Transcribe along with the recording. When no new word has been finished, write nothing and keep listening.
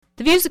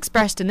The views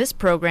expressed in this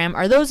program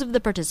are those of the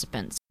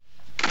participants.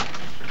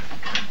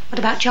 What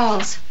about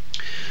Charles?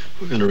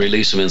 We're going to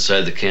release him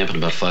inside the camp in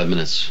about 5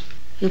 minutes.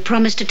 You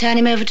promised to turn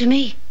him over to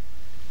me.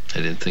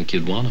 I didn't think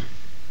you'd want him.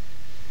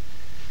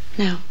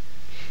 No.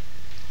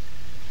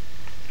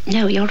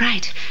 No, you're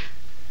right.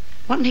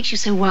 What makes you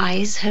so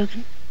wise,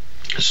 Hogan?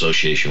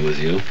 Association with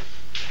you.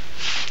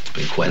 It's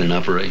been quite an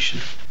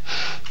operation.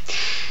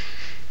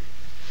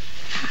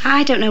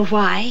 I don't know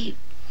why.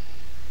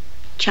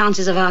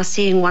 Chances of our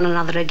seeing one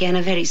another again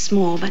are very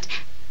small, but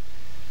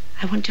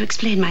I want to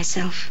explain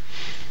myself.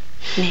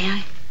 May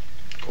I?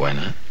 Why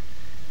not?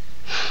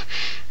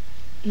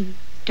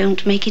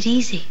 Don't make it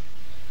easy.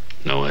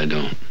 No, I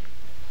don't.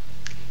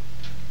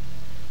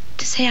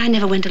 To say I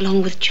never went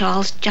along with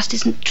Charles just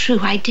isn't true.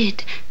 I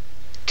did.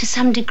 To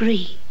some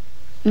degree.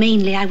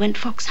 Mainly I went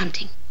fox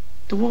hunting.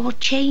 The war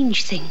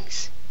changed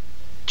things.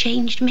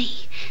 Changed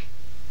me.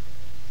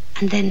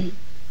 And then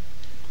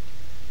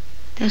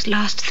those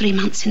last 3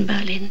 months in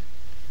Berlin.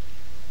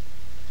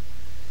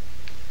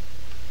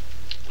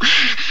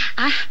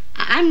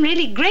 I'm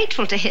really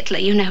grateful to Hitler,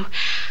 you know.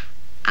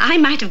 I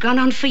might have gone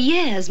on for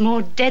years,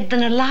 more dead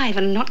than alive,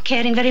 and not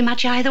caring very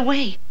much either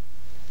way.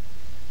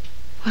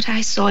 What I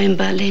saw in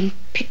Berlin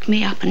picked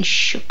me up and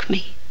shook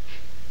me.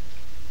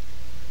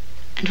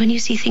 And when you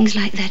see things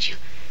like that,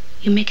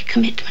 you make a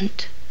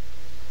commitment,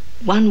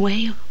 one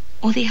way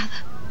or the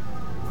other.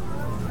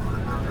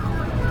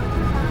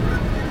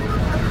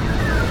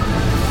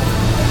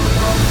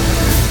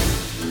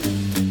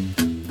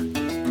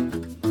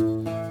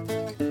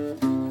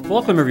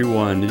 Welcome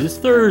everyone, it is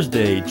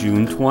Thursday,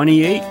 June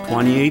 28,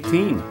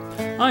 2018.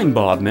 I'm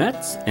Bob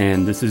Metz,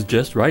 and this is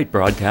Just Right,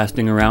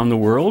 broadcasting around the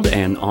world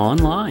and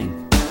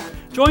online.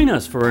 Join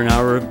us for an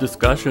hour of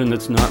discussion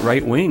that's not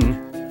right-wing,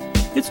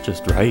 it's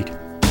just right.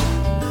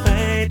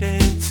 Fade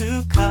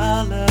into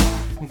color,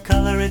 and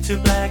color into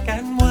black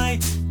and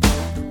white.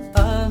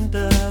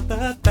 Under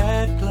the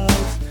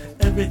bedclothes,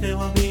 everything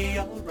will be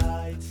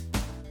alright.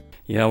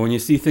 Yeah, when you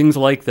see things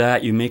like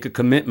that, you make a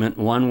commitment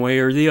one way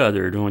or the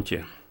other, don't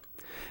you?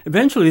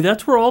 Eventually,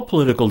 that's where all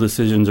political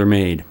decisions are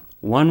made,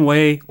 one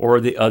way or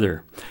the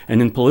other.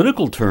 And in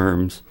political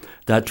terms,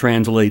 that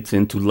translates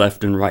into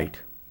left and right.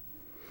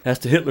 As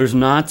to Hitler's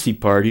Nazi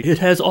Party, it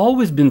has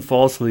always been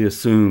falsely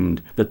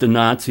assumed that the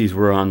Nazis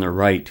were on the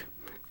right,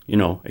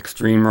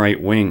 extreme right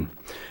wing.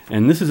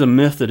 And this is a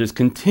myth that has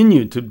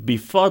continued to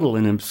befuddle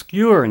and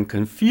obscure and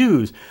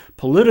confuse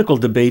political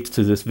debates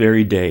to this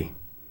very day.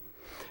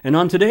 And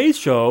on today's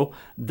show,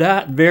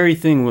 that very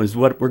thing was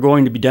what we're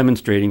going to be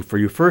demonstrating for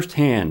you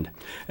firsthand,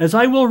 as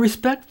I will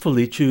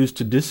respectfully choose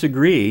to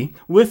disagree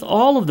with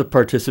all of the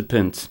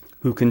participants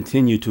who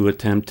continue to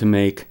attempt to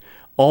make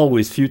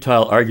always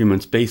futile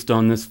arguments based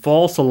on this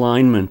false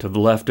alignment of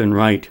left and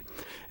right,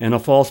 and a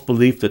false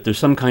belief that there's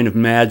some kind of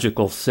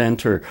magical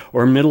center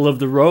or middle of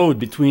the road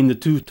between the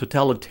two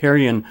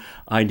totalitarian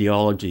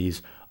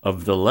ideologies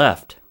of the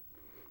left.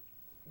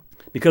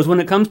 Because when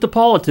it comes to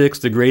politics,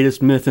 the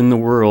greatest myth in the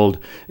world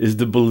is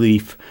the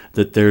belief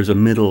that there's a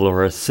middle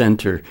or a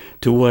center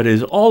to what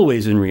is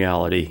always in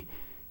reality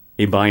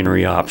a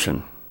binary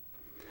option.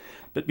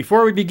 But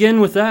before we begin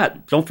with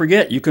that, don't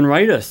forget you can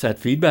write us at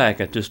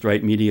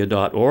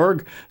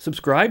feedback@justrightmedia.org,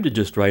 subscribe to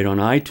Just Right on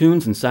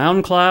iTunes and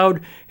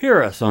SoundCloud,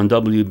 hear us on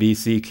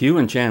WBCQ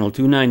and Channel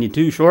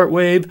 292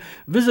 shortwave,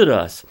 visit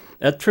us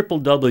at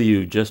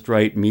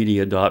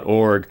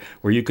www.justrightmedia.org,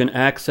 where you can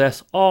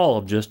access all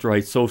of Just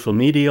Right's social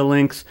media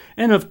links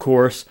and, of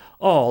course,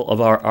 all of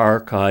our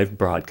archived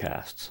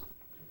broadcasts.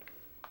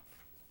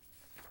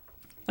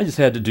 I just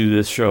had to do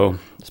this show,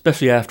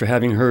 especially after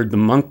having heard the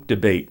Munk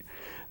debate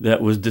that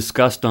was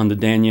discussed on the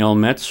Danielle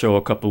Metz show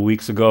a couple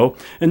weeks ago.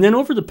 And then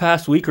over the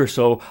past week or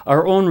so,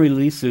 our own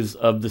releases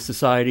of the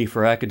Society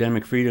for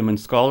Academic Freedom and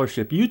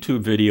Scholarship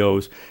YouTube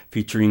videos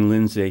featuring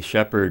Lindsay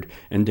Shepard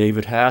and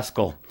David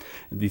Haskell.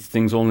 These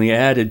things only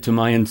added to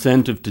my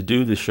incentive to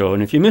do the show.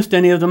 And if you missed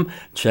any of them,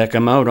 check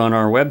them out on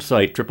our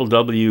website,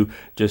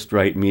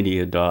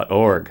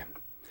 www.justrightmedia.org.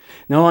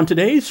 Now on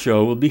today's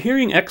show, we'll be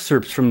hearing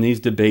excerpts from these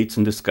debates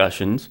and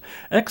discussions,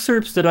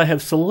 excerpts that I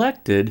have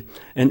selected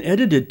and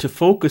edited to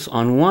focus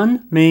on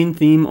one main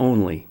theme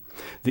only,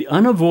 the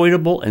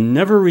unavoidable and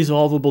never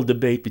resolvable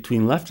debate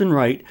between left and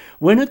right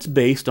when it's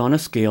based on a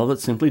scale that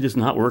simply does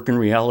not work in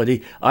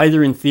reality,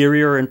 either in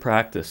theory or in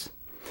practice.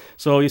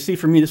 So you see,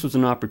 for me, this was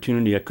an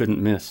opportunity I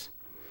couldn't miss.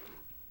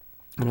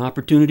 An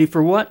opportunity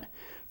for what?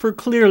 For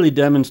clearly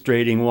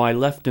demonstrating why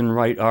left and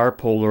right are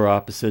polar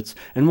opposites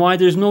and why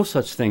there's no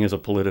such thing as a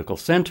political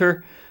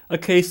center, a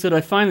case that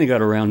I finally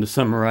got around to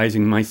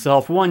summarizing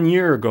myself 1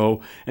 year ago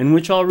and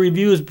which I'll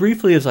review as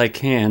briefly as I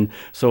can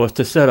so as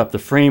to set up the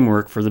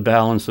framework for the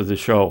balance of the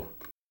show.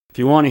 If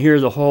you want to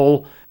hear the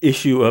whole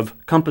issue of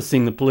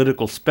compassing the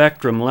political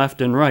spectrum left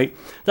and right,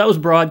 that was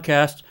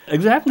broadcast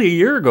exactly a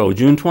year ago,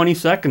 June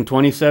 22nd,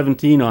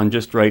 2017 on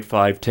Just Right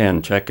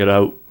 510. Check it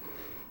out.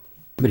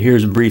 But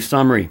here's a brief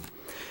summary.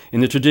 In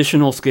the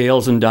traditional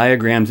scales and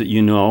diagrams that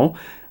you know,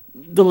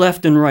 the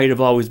left and right have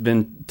always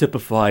been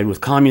typified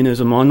with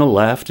communism on the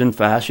left and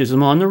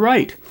fascism on the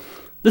right.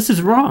 This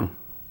is wrong.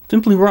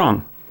 Simply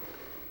wrong.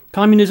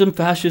 Communism,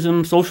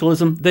 fascism,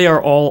 socialism, they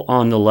are all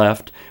on the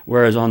left,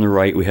 whereas on the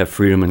right we have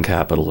freedom and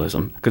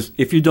capitalism. Because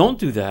if you don't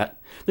do that,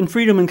 then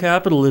freedom and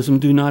capitalism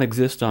do not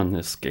exist on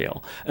this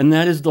scale. And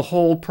that is the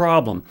whole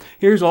problem.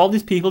 Here's all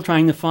these people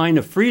trying to find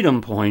a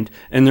freedom point,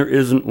 and there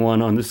isn't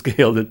one on the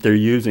scale that they're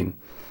using.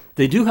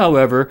 They do,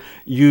 however,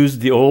 use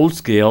the old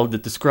scale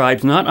that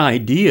describes not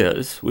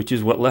ideas, which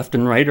is what left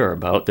and right are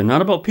about. They're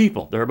not about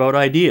people, they're about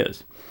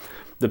ideas.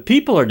 The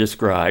people are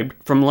described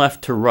from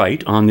left to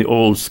right on the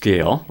old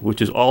scale,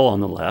 which is all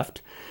on the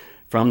left.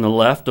 From the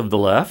left of the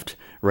left,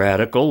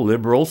 radical,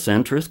 liberal,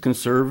 centrist,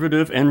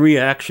 conservative, and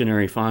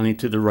reactionary, finally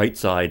to the right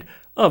side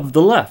of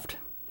the left.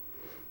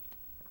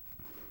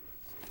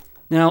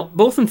 Now,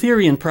 both in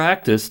theory and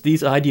practice,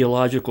 these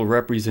ideological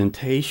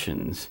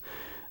representations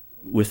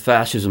with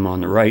fascism on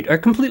the right are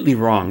completely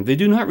wrong. They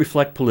do not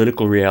reflect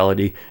political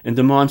reality, and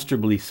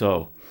demonstrably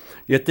so.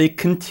 Yet they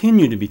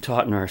continue to be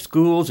taught in our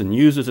schools and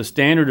used as a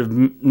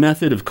standard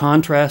method of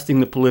contrasting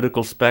the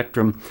political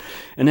spectrum.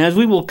 And as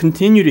we will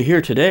continue to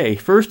hear today,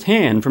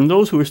 firsthand from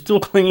those who are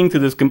still clinging to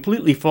this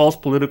completely false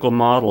political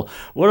model,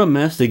 what a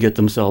mess they get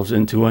themselves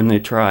into when they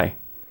try.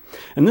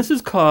 And this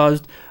has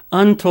caused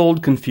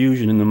untold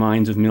confusion in the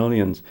minds of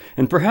millions,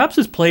 and perhaps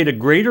has played a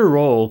greater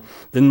role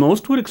than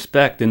most would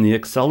expect in the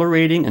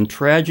accelerating and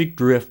tragic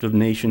drift of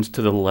nations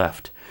to the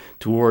left,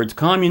 towards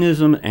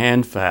communism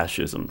and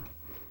fascism.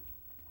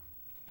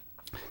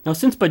 Now,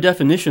 since by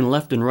definition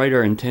left and right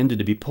are intended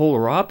to be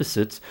polar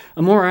opposites,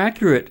 a more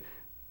accurate,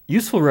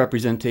 useful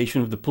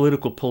representation of the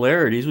political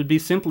polarities would be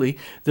simply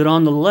that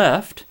on the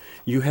left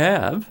you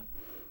have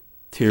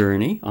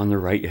tyranny, on the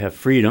right you have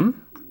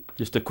freedom.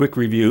 Just a quick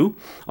review.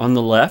 On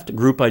the left,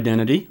 group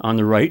identity. On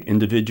the right,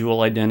 individual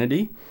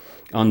identity.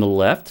 On the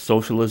left,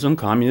 socialism,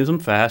 communism,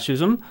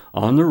 fascism.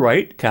 On the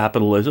right,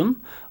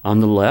 capitalism. On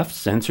the left,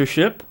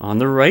 censorship. On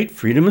the right,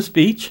 freedom of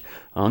speech.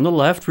 On the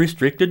left,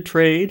 restricted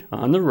trade.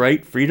 On the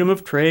right, freedom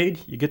of trade.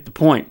 You get the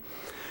point.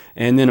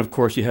 And then, of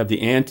course, you have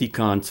the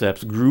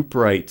anti-concepts, group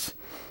rights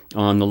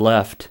on the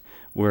left,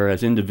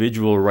 whereas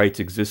individual rights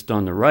exist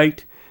on the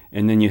right.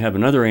 And then you have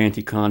another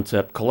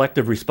anti-concept,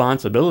 collective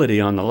responsibility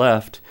on the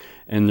left,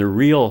 and the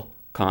real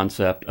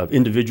concept of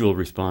individual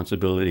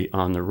responsibility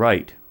on the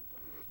right.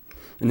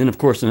 And then, of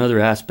course, another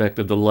aspect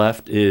of the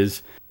left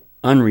is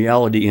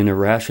unreality and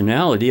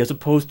irrationality as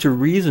opposed to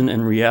reason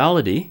and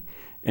reality.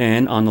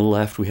 And on the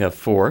left, we have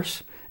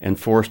force and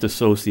forced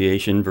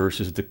association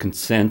versus the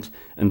consent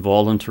and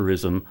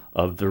voluntarism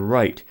of the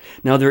right.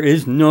 Now, there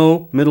is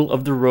no middle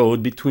of the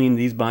road between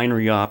these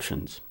binary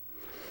options.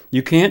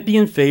 You can't be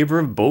in favor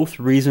of both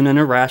reason and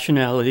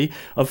irrationality,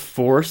 of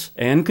force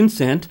and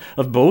consent,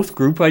 of both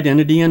group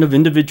identity and of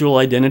individual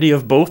identity,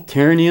 of both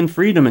tyranny and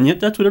freedom, and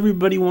yet that's what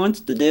everybody wants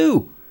to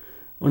do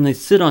when they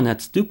sit on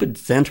that stupid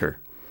center.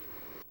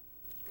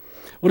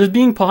 What is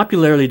being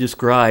popularly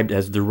described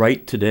as the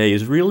right today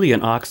is really an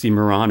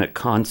oxymoronic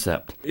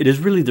concept. It is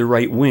really the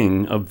right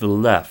wing of the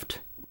left.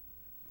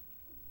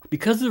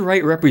 Because the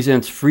right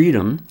represents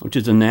freedom, which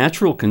is a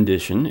natural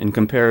condition in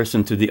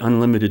comparison to the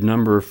unlimited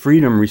number of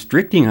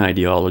freedom-restricting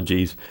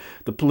ideologies,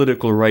 the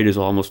political right is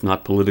almost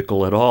not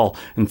political at all.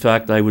 In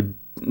fact, I would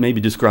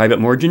maybe describe it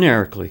more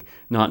generically,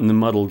 not in the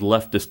muddled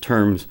leftist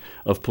terms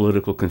of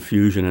political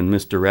confusion and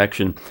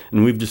misdirection.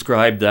 And we've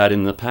described that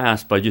in the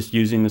past by just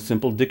using a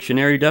simple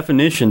dictionary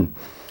definition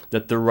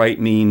that the right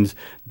means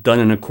done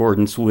in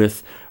accordance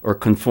with or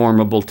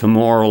conformable to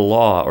moral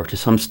law or to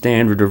some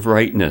standard of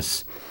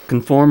rightness,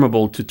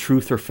 conformable to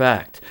truth or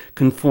fact,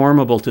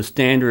 conformable to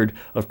standard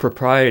of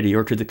propriety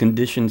or to the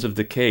conditions of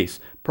the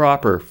case,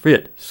 proper,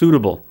 fit,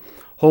 suitable,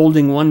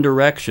 holding one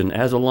direction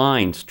as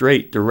aligned,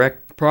 straight,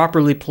 direct,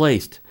 properly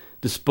placed,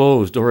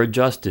 disposed or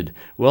adjusted,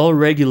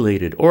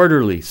 well-regulated,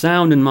 orderly,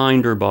 sound in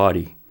mind or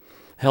body,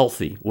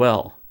 healthy,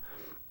 well.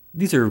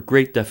 These are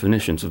great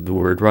definitions of the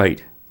word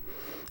right.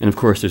 And of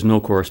course, there's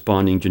no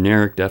corresponding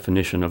generic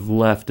definition of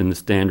left in the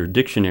standard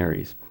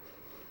dictionaries.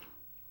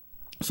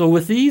 So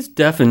with these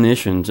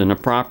definitions and a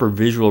proper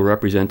visual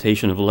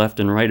representation of left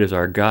and right as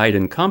our guide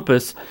and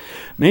compass,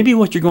 maybe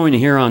what you're going to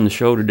hear on the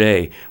show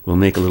today will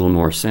make a little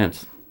more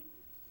sense.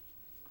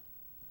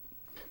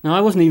 Now,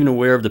 I wasn't even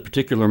aware of the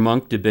particular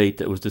monk debate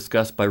that was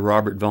discussed by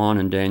Robert Vaughn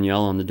and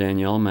Danielle on the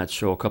Danielle Metz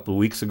show a couple of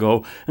weeks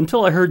ago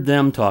until I heard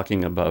them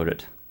talking about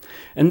it.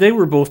 And they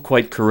were both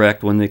quite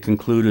correct when they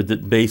concluded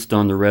that based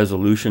on the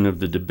resolution of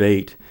the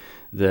debate,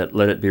 that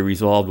let it be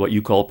resolved what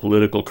you call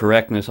political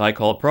correctness, I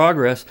call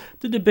progress,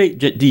 the debate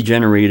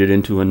degenerated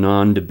into a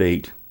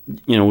non-debate,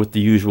 with the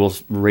usual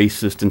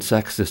racist and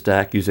sexist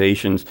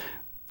accusations,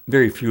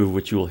 very few of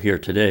which you will hear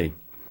today.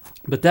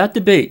 But that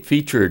debate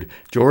featured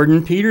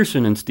Jordan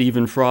Peterson and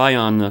Stephen Fry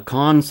on the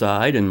con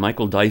side and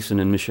Michael Dyson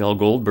and Michelle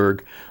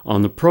Goldberg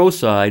on the pro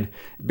side,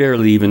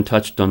 barely even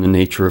touched on the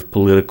nature of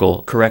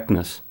political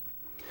correctness.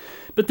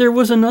 But there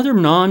was another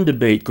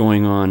non-debate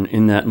going on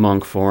in that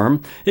monk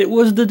forum. It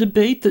was the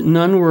debate that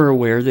none were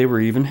aware they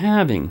were even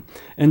having,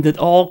 and that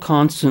all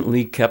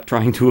constantly kept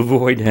trying to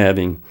avoid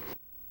having.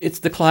 It's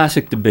the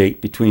classic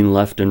debate between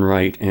left and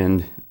right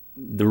and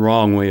the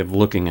wrong way of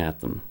looking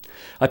at them.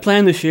 I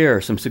plan to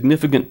share some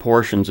significant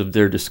portions of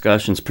their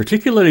discussions,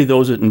 particularly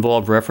those that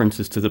involve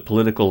references to the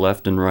political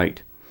left and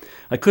right.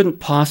 I couldn't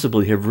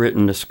possibly have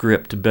written a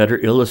script to better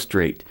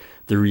illustrate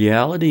the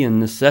reality and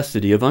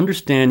necessity of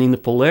understanding the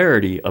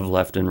polarity of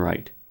left and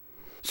right.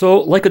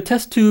 So, like a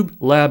test tube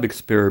lab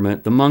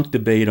experiment, the Munk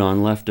debate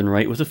on left and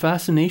right was a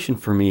fascination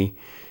for me,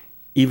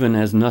 even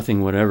as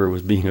nothing whatever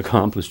was being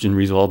accomplished in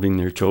resolving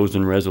their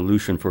chosen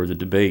resolution for the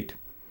debate.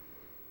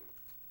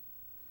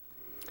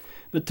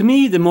 But to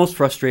me, the most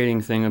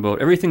frustrating thing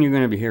about everything you're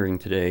going to be hearing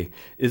today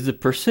is the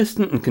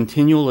persistent and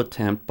continual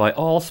attempt by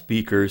all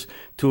speakers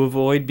to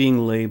avoid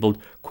being labeled,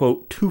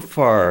 quote, too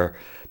far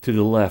to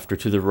the left or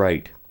to the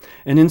right.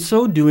 And in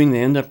so doing, they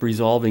end up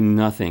resolving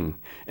nothing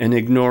and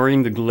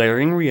ignoring the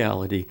glaring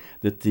reality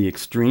that the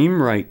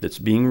extreme right that's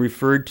being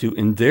referred to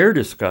in their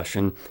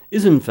discussion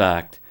is, in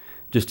fact,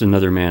 just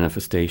another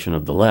manifestation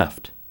of the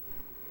left.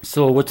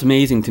 So what's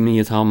amazing to me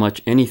is how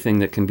much anything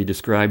that can be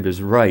described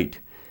as right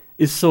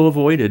is so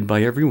avoided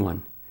by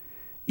everyone,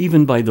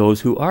 even by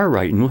those who are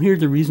right. And we'll hear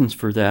the reasons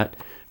for that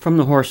from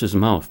the horse's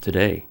mouth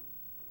today.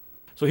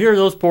 So here are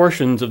those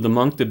portions of the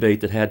Munk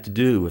debate that had to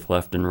do with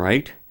left and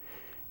right.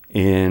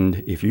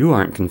 And if you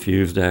aren't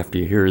confused after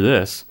you hear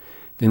this,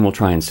 then we'll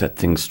try and set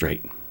things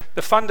straight.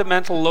 The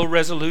fundamental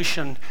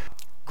low-resolution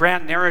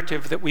grand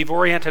narrative that we've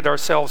oriented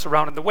ourselves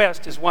around in the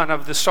West is one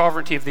of the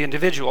sovereignty of the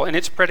individual, and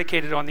it's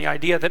predicated on the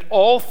idea that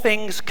all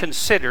things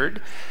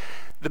considered,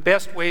 the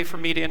best way for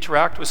me to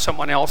interact with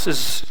someone else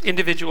is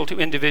individual to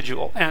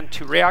individual, and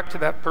to react to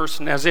that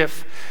person as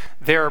if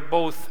they're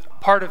both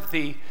part of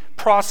the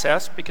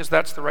process, because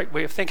that's the right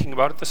way of thinking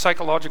about it, the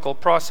psychological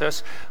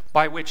process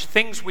by which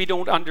things we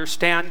don't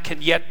understand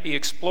can yet be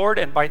explored,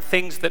 and by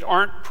things that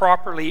aren't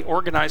properly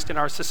organized in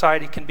our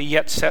society can be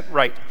yet set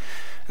right.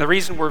 The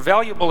reason we're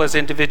valuable as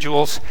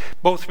individuals,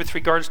 both with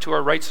regards to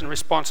our rights and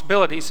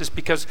responsibilities, is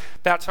because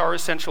that's our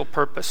essential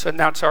purpose, and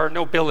that's our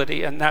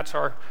nobility, and that's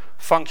our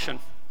function.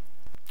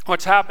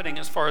 What's happening,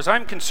 as far as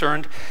I'm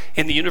concerned,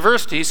 in the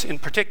universities in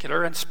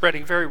particular, and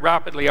spreading very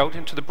rapidly out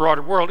into the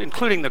broader world,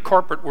 including the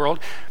corporate world,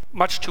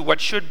 much to what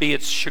should be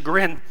its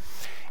chagrin,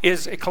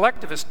 is a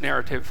collectivist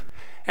narrative.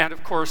 And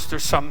of course,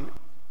 there's some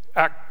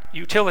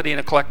utility in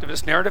a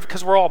collectivist narrative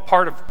because we're all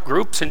part of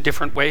groups in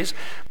different ways.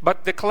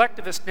 But the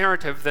collectivist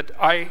narrative that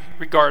I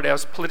regard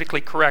as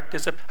politically correct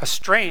is a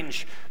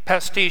strange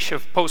pastiche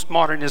of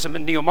postmodernism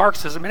and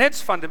neo-Marxism. And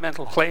its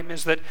fundamental claim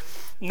is that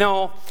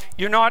no,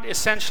 you're not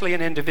essentially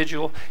an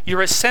individual.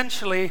 You're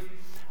essentially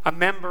a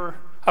member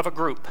of a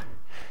group.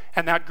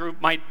 And that group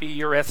might be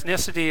your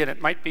ethnicity, and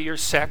it might be your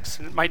sex,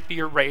 and it might be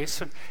your race,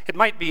 and it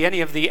might be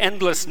any of the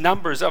endless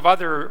numbers of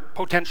other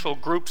potential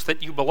groups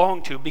that you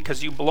belong to,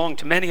 because you belong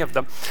to many of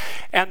them.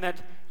 And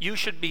that you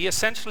should be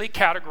essentially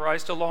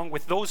categorized along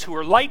with those who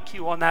are like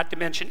you on that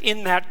dimension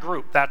in that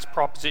group. That's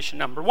proposition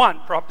number one.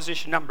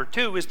 Proposition number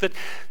two is that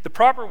the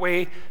proper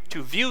way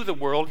to view the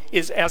world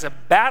is as a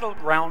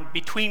battleground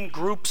between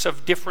groups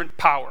of different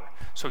power.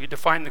 So you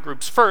define the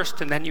groups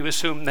first, and then you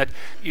assume that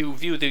you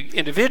view the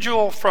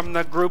individual from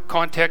the group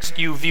context,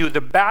 you view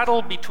the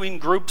battle between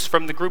groups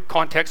from the group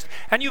context,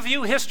 and you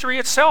view history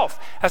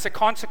itself as a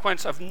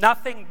consequence of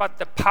nothing but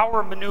the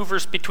power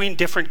maneuvers between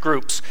different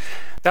groups.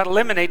 That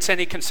eliminates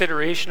any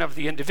consideration of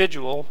the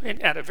individual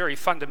at a very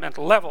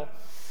fundamental level,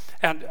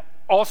 and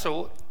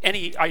also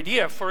any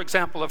idea, for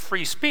example, of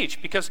free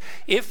speech, because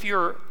if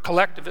you're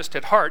collectivist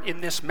at heart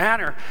in this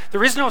manner,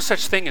 there is no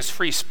such thing as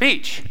free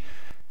speech.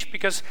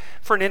 Because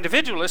for an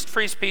individualist,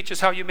 free speech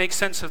is how you make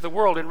sense of the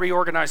world and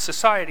reorganize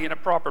society in a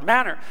proper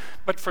manner.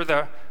 But for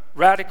the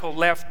radical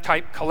left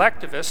type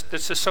collectivist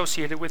that's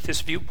associated with this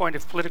viewpoint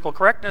of political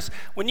correctness,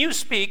 when you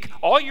speak,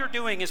 all you're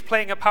doing is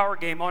playing a power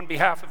game on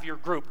behalf of your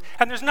group.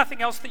 And there's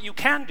nothing else that you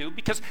can do,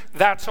 because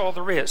that's all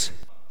there is.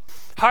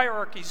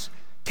 Hierarchies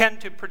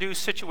tend to produce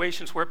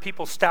situations where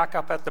people stack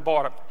up at the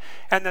bottom,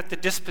 and that the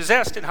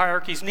dispossessed in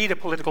hierarchies need a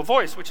political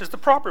voice, which is the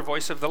proper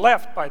voice of the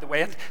left, by the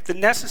way, and the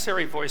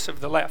necessary voice of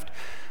the left.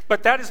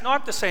 But that is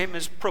not the same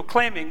as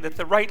proclaiming that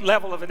the right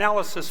level of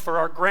analysis for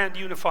our grand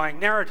unifying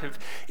narrative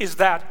is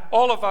that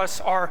all of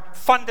us are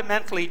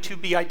fundamentally to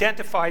be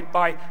identified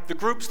by the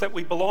groups that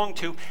we belong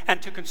to,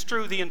 and to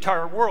construe the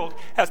entire world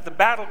as the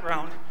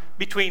battleground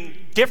between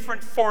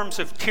different forms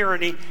of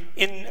tyranny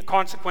in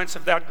consequence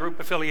of that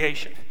group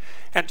affiliation.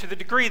 And to the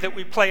degree that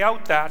we play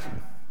out that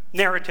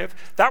narrative,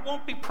 that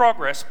won't be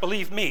progress,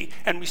 believe me,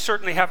 and we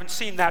certainly haven't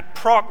seen that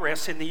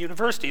progress in the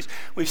universities.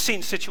 We've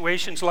seen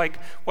situations like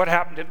what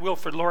happened at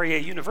Wilfrid Laurier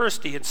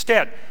University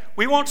instead.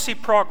 We won't see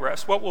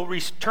progress. What we'll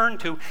return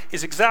to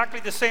is exactly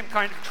the same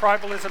kind of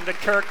tribalism that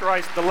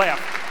characterized the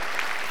left.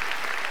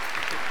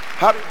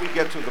 How did we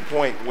get to the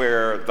point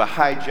where the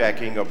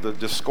hijacking of the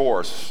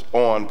discourse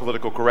on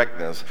political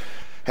correctness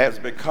has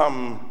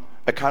become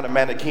a kind of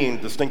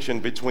Manichaean distinction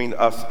between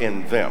us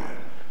and them?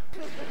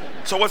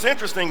 So what's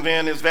interesting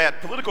then is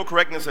that political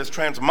correctness has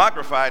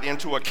transmogrified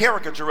into a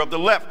caricature of the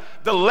left.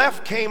 The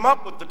left came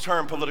up with the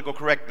term political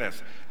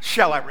correctness,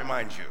 shall I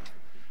remind you?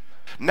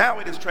 Now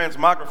it is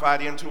transmogrified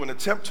into an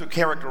attempt to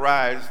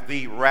characterize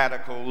the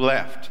radical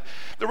left.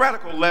 The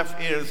radical left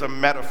is a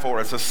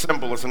metaphor, it's a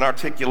symbol, it's an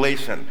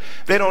articulation.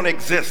 They don't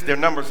exist, their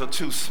numbers are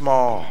too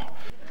small.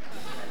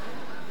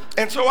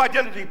 And so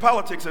identity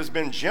politics has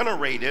been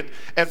generated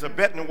as a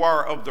bête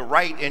noire of the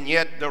right, and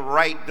yet the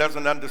right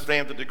doesn't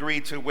understand the degree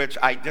to which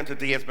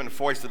identity has been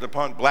foisted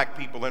upon black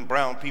people and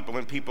brown people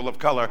and people of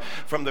color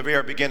from the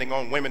very beginning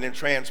on women and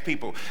trans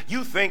people.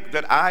 You think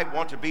that I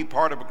want to be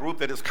part of a group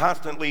that is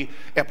constantly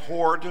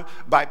abhorred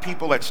by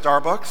people at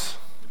Starbucks?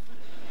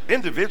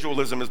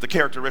 Individualism is the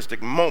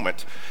characteristic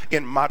moment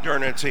in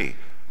modernity.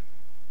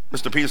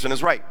 Mr. Peterson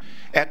is right.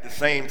 At the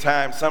same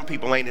time, some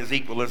people ain't as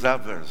equal as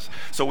others.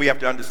 So we have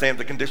to understand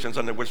the conditions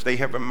under which they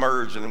have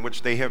emerged and in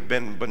which they have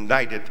been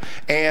benighted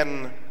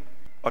and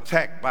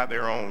attacked by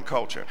their own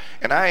culture.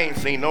 And I ain't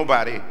seen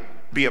nobody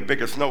be a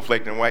bigger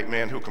snowflake than white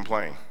men who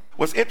complain.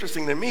 What's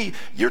interesting to me,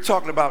 you're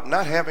talking about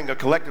not having a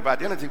collective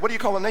identity. What do you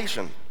call a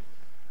nation?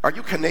 Are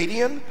you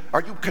Canadian?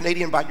 Are you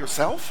Canadian by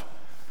yourself?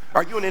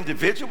 Are you an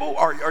individual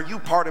or are you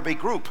part of a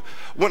group?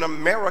 When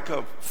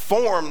America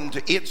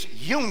formed its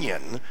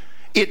union,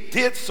 it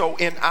did so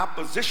in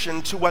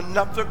opposition to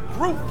another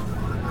group.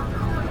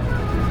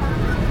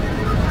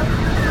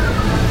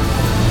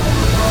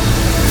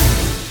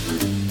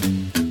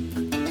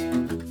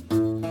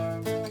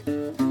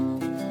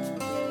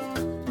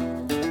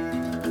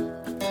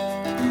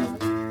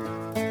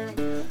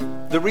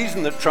 The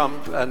reason that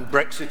Trump and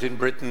Brexit in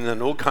Britain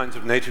and all kinds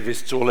of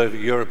nativists all over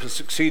Europe are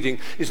succeeding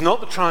is not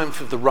the triumph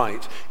of the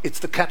right, it's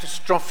the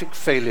catastrophic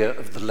failure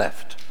of the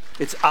left.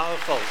 It's our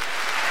fault.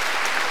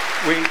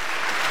 We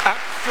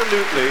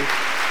absolutely...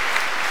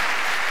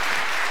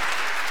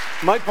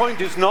 My point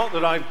is not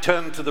that I've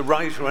turned to the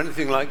right or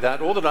anything like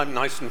that, or that I'm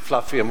nice and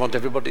fluffy and want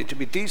everybody to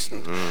be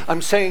decent.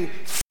 I'm saying,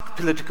 fuck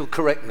political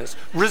correctness.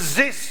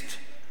 Resist.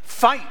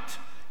 Fight.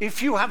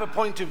 If you have a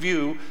point of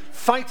view,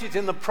 fight it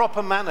in the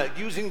proper manner,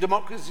 using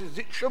democracy as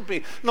it should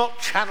be, not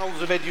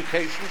channels of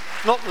education,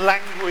 not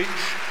language.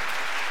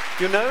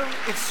 You know,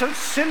 it's so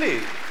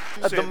silly.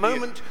 At the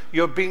moment,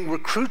 you're being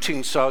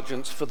recruiting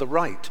sergeants for the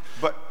right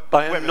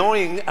by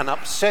annoying and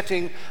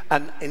upsetting,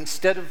 and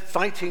instead of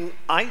fighting,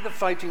 either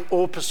fighting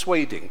or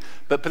persuading.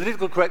 But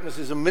political correctness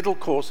is a middle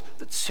course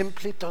that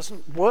simply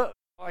doesn't work.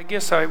 I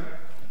guess I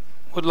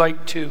would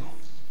like to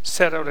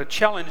set out a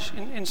challenge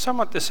in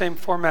somewhat the same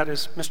format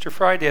as Mr.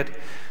 Fry did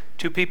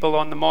to people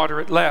on the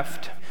moderate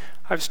left.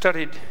 I've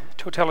studied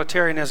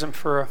totalitarianism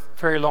for a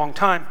very long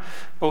time,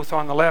 both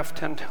on the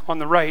left and on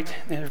the right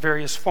in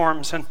various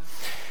forms, and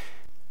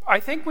I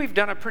think we've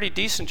done a pretty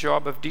decent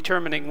job of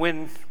determining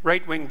when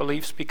right-wing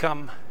beliefs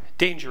become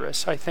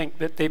dangerous. I think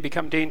that they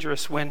become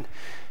dangerous when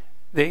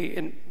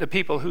the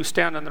people who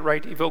stand on the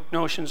right evoke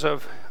notions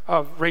of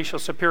racial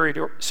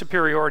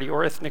superiority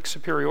or ethnic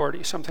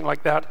superiority, something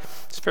like that.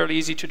 It's fairly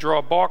easy to draw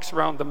a box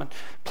around them and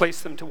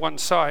place them to one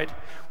side.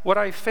 What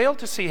I fail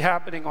to see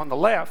happening on the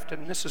left,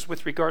 and this is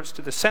with regards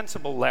to the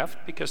sensible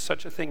left, because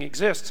such a thing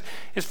exists,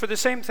 is for the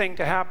same thing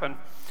to happen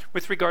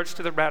with regards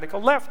to the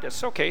radical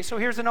leftists. Okay, so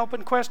here's an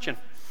open question.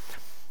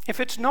 If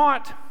it's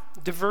not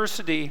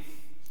diversity,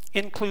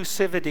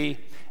 inclusivity,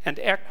 and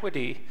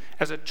equity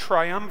as a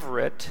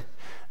triumvirate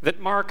that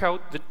mark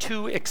out the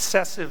too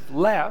excessive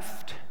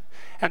left,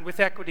 and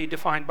with equity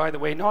defined, by the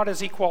way, not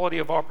as equality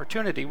of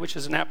opportunity, which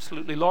is an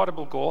absolutely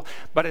laudable goal,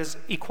 but as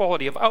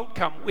equality of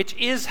outcome, which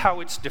is how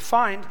it's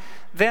defined,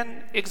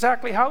 then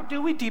exactly how do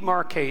we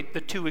demarcate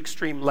the too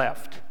extreme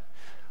left?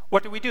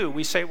 What do?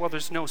 We say, well,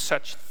 there's no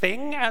such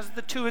thing as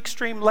the too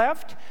extreme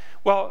left?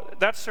 Well,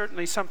 that's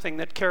certainly something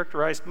that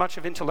characterized much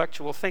of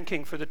intellectual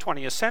thinking for the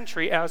 20th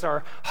century, as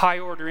our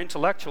high-order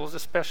intellectuals,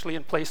 especially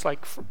in places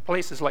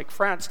like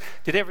France,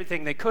 did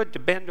everything they could to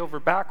bend over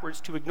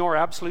backwards to ignore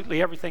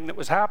absolutely everything that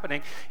was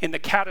happening in the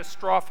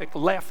catastrophic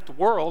left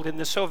world, in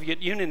the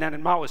Soviet Union and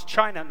in Maoist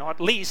China,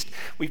 not least.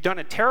 We've done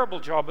a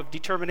terrible job of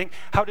determining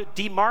how to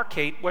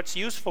demarcate what's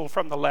useful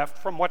from the left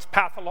from what's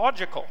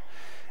pathological.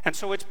 And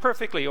so it's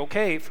perfectly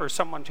okay for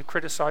someone to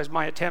criticize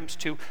my attempts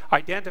to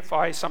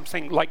identify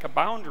something like a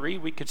boundary.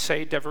 We could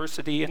say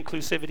diversity,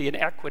 inclusivity, and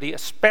equity,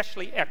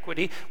 especially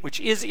equity, which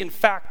is in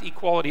fact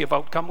equality of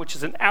outcome, which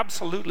is an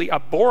absolutely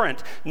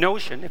abhorrent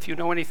notion. If you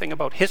know anything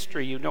about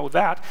history, you know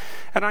that.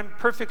 And I'm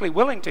perfectly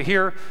willing to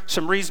hear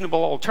some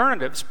reasonable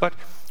alternatives, but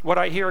what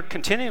I hear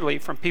continually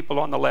from people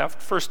on the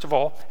left, first of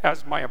all,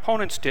 as my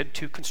opponents did,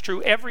 to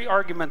construe every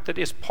argument that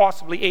is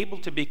possibly able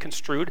to be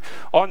construed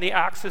on the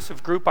axis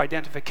of group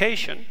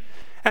identification,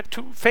 and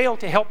to fail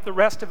to help the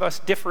rest of us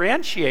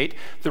differentiate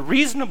the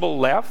reasonable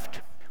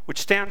left, which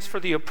stands for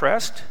the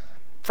oppressed,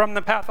 from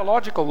the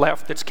pathological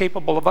left that's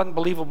capable of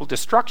unbelievable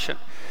destruction.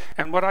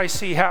 And what I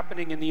see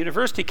happening in the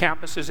university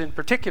campuses in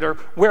particular,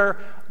 where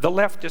the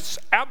leftists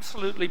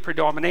absolutely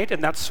predominate,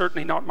 and that's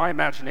certainly not my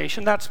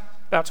imagination, that's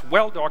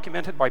well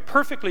documented by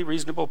perfectly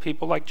reasonable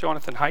people like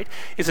Jonathan Haidt,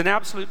 is an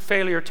absolute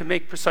failure to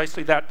make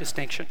precisely that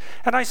distinction.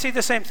 And I see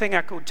the same thing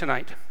echoed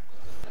tonight.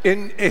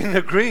 In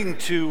agreeing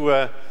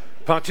to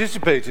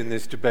participate in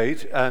this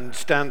debate and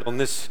stand on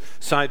this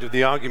side of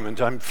the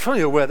argument, I'm fully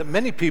aware that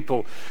many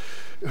people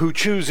who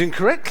choose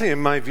incorrectly, in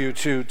my view,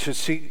 to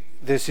see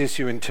this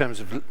issue in terms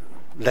of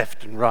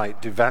left and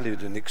right,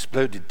 devalued and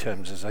exploded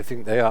terms as I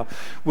think they are,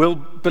 will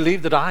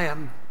believe that I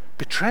am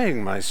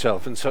betraying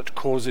myself in such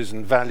causes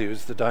and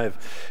values that I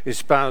have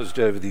espoused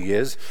over the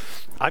years.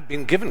 I've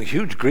been given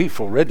huge grief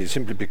already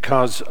simply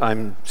because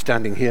I'm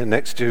standing here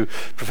next to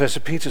Professor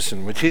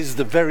Peterson, which is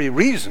the very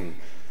reason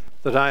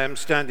that I am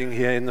standing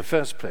here in the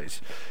first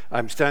place.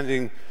 I'm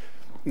standing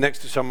next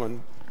to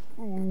someone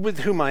with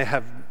whom I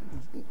have,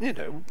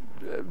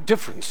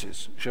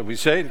 differences, shall we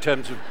say, in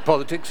terms of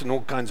politics and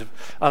all kinds of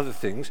other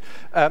things,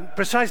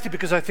 precisely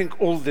because I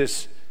think all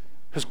this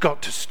has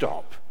got to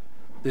stop.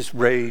 This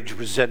rage,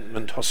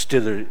 resentment,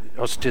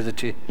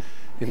 hostility,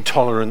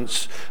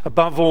 intolerance,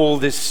 above all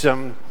this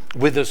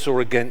with us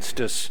or against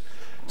us,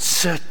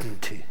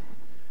 certainty.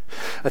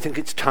 I think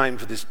it's time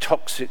for this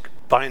toxic,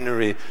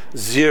 binary,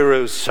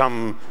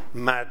 zero-sum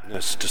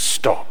madness to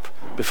stop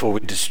before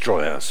we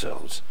destroy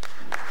ourselves.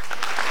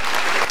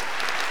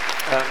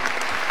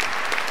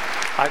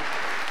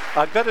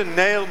 I'd better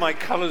nail my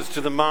colours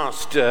to the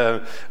mast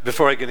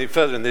before I get any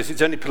further in this.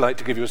 It's only polite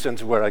to give you a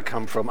sense of where I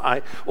come from.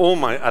 All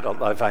my adult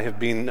life I have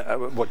been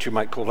what you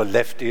might call a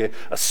lefty,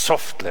 a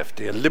soft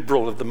lefty, a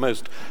liberal of the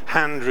most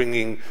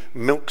hand-wringing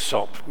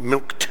milksop,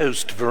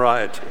 milk-toast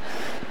variety.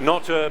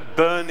 Not a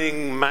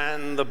burning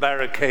man the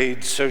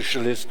barricade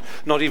socialist,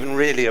 not even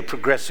really a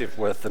progressive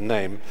worth the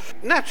name.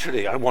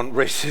 Naturally, I want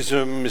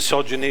racism,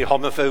 misogyny,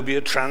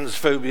 homophobia,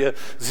 transphobia,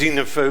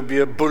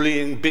 xenophobia,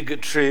 bullying,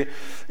 bigotry,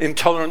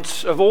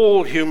 intolerance of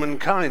all human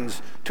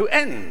kinds to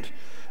end.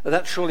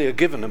 That's surely a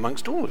given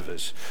amongst all of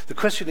us. The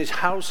question is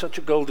how such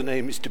a golden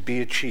aim is to be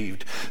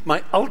achieved.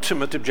 My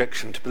ultimate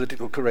objection to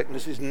political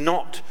correctness is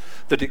not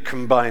that it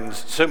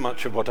combines so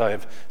much of what I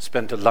have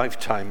spent a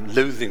lifetime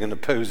loathing and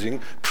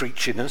opposing,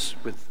 preachiness,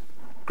 with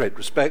great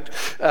respect.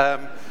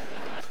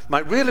 My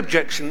real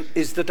objection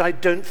is that I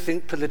don't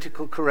think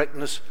political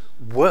correctness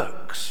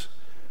works.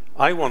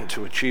 I want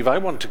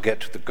to get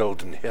to the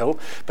Golden Hill,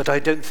 but I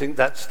don't think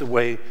that's the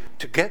way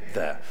to get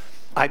there.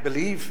 I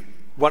believe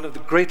one of the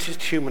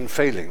greatest human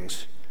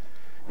failings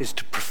is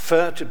to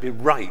prefer to be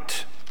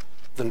right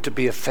than to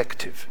be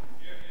effective.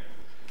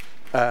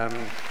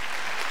 And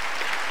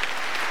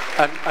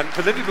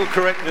political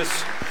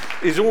correctness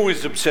is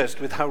always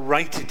obsessed with how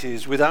right it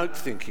is without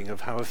thinking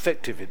of how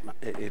effective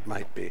it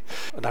might be.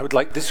 And I would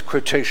like this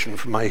quotation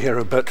from my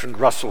hero Bertrand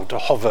Russell to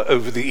hover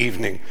over the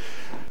evening.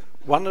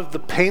 One of the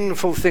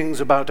painful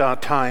things about our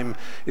time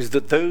is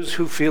that those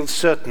who feel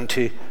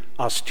certainty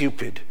are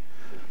stupid,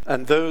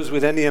 and those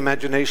with any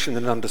imagination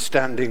and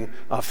understanding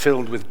are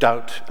filled with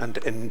doubt and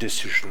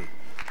indecision.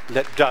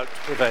 Let doubt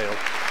prevail.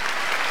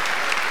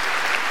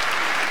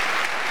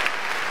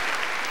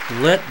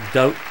 Let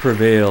doubt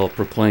prevail,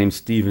 proclaimed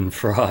Stephen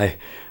Fry.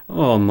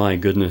 Oh my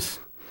goodness.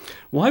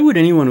 Why would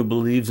anyone who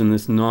believes in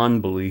this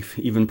non-belief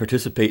even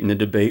participate in a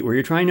debate where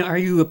you're trying to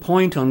argue a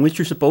point on which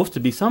you're supposed to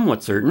be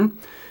somewhat certain?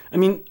 I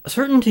mean,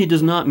 certainty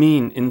does not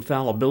mean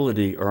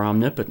infallibility or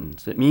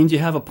omnipotence. It means you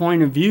have a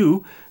point of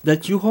view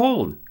that you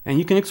hold, and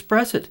you can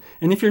express it.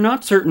 And if you're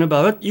not certain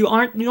about it, you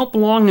don't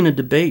belong in a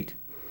debate.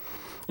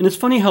 And it's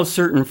funny how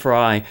certain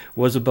Fry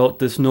was about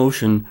this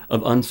notion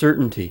of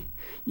uncertainty.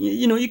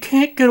 You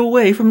can't get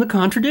away from the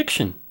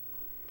contradiction.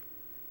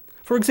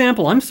 For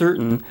example, I'm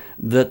certain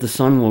that the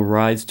sun will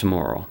rise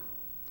tomorrow.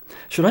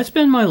 Should I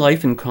spend my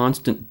life in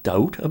constant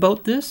doubt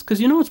about this? Because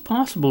it's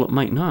possible it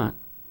might not.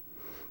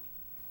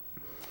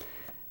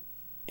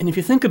 And if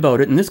you think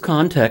about it, in this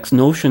context,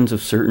 notions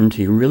of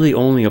certainty really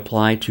only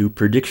apply to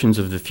predictions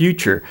of the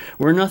future,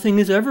 where nothing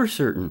is ever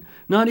certain,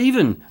 not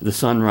even the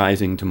sun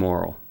rising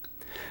tomorrow.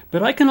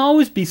 But I can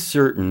always be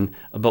certain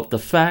about the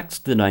facts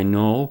that I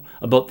know,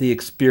 about the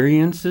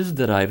experiences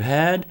that I've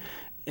had,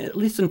 at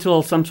least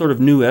until some sort of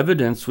new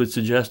evidence would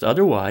suggest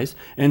otherwise.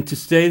 And to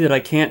say that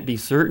I can't be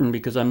certain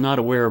because I'm not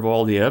aware of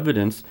all the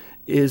evidence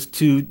is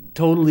to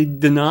totally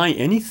deny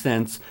any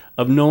sense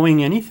of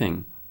knowing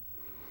anything.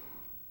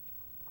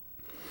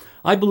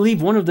 I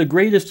believe one of the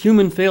greatest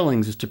human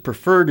failings is to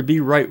prefer to be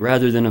right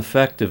rather than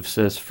effective,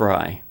 says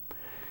Fry.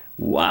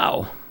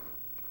 Wow,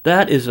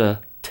 that is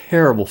a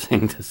terrible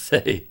thing to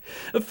say.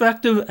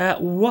 Effective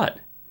at what?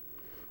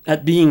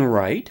 At being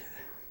right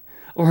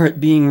or at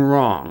being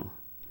wrong?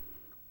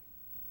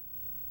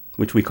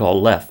 Which we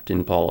call left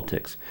in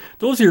politics.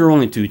 Those are your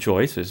only two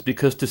choices,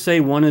 because to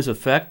say one is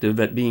effective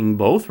at being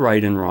both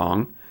right and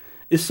wrong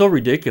is so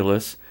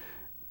ridiculous,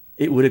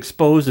 it would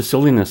expose the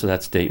silliness of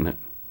that statement.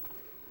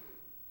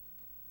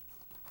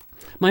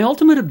 My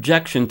ultimate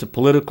objection to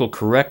political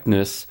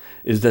correctness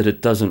is that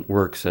it doesn't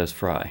work, says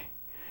Fry.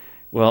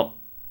 Well,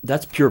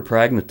 that's pure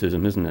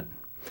pragmatism, isn't it?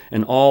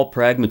 And all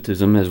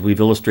pragmatism, as we've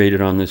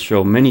illustrated on this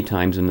show many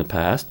times in the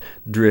past,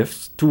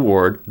 drifts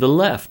toward the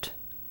left.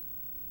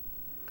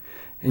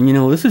 And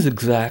this is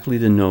exactly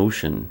the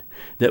notion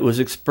that was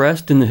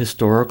expressed in the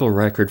historical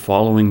record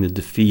following the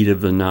defeat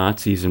of the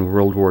Nazis in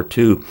World War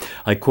II.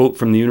 I quote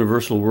from the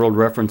Universal World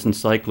Reference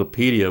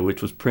Encyclopedia,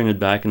 which was printed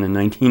back in the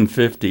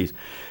 1950s.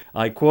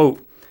 I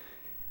quote,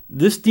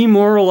 This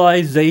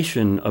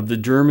demoralization of the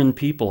German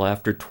people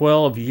after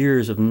 12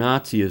 years of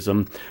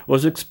Nazism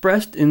was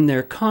expressed in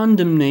their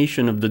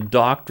condemnation of the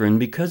doctrine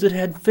because it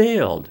had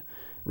failed,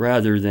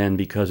 rather than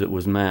because it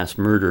was mass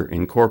murder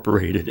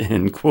incorporated,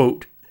 end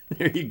quote.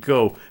 There you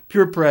go,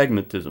 pure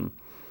pragmatism.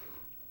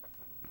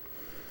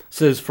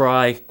 Says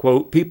Fry,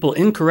 quote, people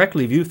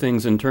incorrectly view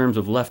things in terms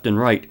of left and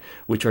right,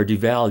 which are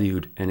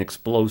devalued and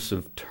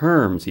explosive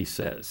terms, he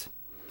says.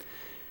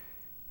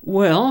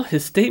 Well,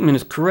 his statement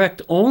is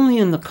correct only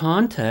in the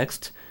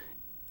context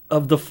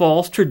of the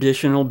false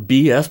traditional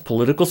BS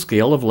political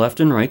scale of left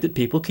and right that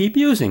people keep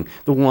using,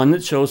 the one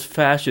that shows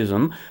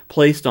fascism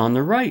placed on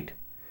the right.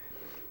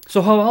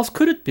 So how else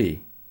could it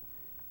be?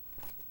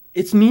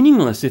 It's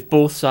meaningless if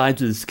both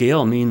sides of the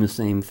scale mean the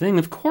same thing.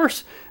 Of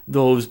course,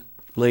 those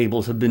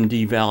labels have been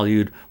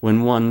devalued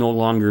when one no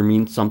longer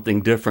means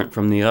something different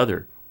from the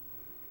other.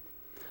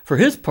 For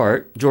his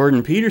part,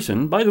 Jordan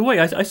Peterson, by the way,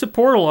 I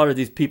support a lot of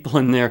these people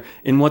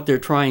in what they're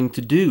trying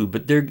to do,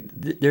 but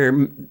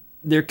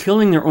they're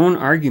killing their own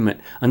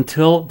argument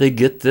until they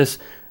get this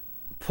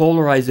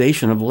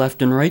polarization of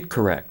left and right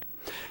correct.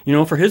 You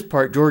know, for his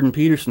part, Jordan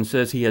Peterson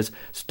says he has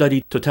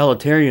studied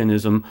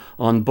totalitarianism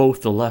on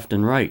both the left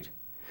and right.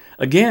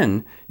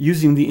 Again,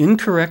 using the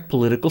incorrect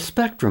political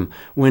spectrum,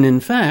 when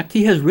in fact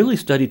he has really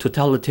studied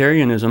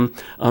totalitarianism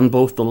on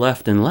both the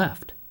left and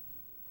left.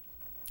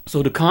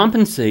 So to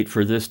compensate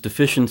for this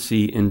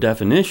deficiency in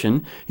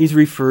definition, he's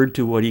referred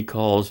to what he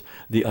calls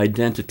the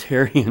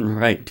identitarian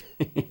right.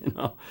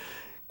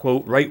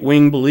 Quote,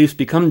 right-wing beliefs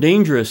become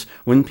dangerous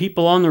when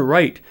people on the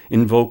right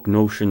invoke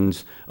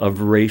notions of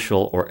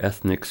racial or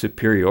ethnic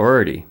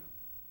superiority.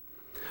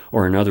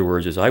 Or in other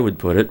words, as I would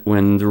put it,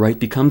 when the right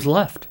becomes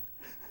left.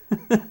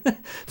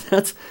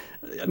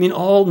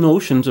 All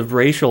notions of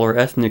racial or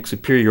ethnic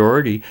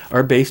superiority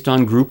are based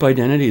on group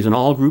identities, and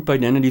all group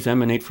identities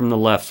emanate from the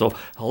left. So,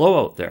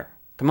 hello out there.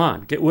 Come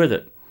on, get with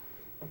it.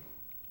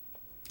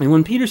 And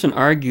when Peterson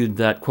argued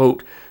that,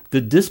 quote, the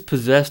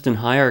dispossessed in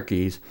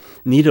hierarchies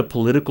need a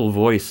political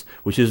voice,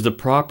 which is the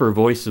proper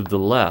voice of the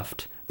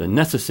left, the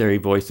necessary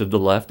voice of the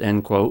left,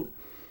 end quote.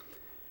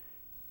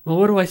 Well,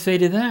 what do I say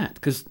to that?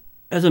 Because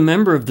as a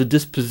member of the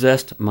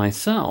dispossessed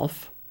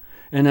myself,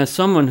 and as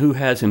someone who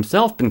has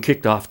himself been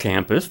kicked off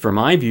campus for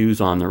my views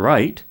on the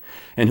right,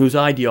 and whose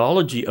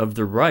ideology of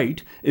the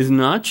right is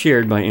not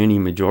shared by any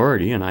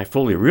majority, and I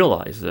fully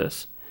realize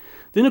this,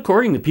 then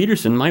according to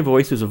Peterson, my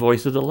voice is a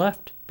voice of the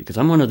left, because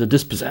I'm one of the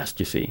dispossessed,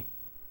 you see.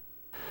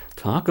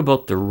 Talk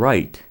about the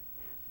right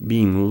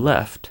being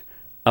left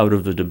out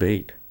of the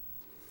debate.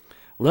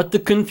 Let the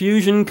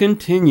confusion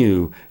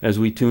continue as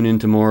we tune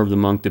into more of the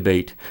Munk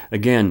debate.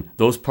 Again,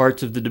 those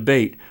parts of the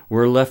debate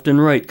where left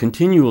and right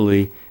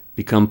continually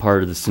become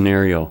part of the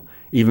scenario,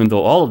 even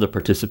though all of the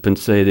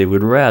participants say they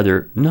would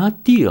rather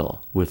not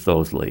deal with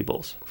those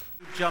labels.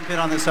 Jump in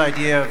on this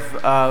idea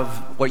of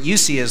what you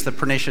see as the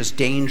pernicious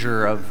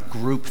danger of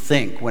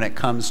groupthink when it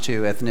comes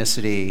to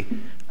ethnicity,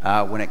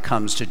 when it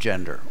comes to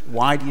gender.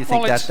 Why do you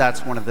think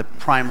that's one of the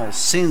primal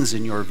sins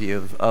in your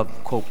view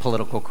of quote,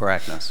 political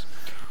correctness?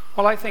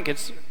 Well, I think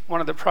it's one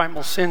of the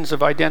primal sins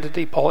of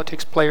identity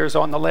politics players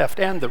on the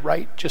left and the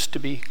right, just to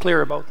be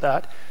clear about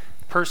that.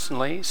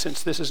 Personally,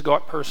 since this has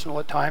got personal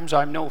at times,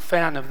 I'm no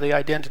fan of the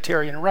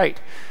identitarian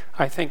right.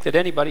 I think that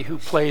anybody who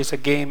plays a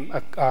game,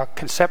 a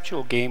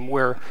conceptual game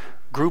where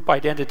group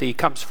identity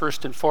comes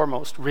first and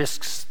foremost,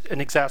 risks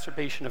an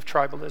exacerbation of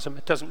tribalism.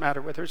 It doesn't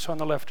matter whether it's on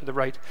the left or the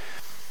right.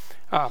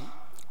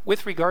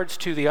 With regards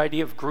to the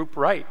idea of group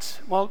rights,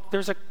 well,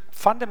 there's a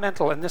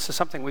fundamental, and this is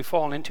something we've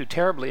fallen into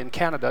terribly in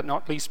Canada,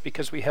 not least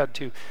because we had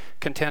to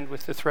contend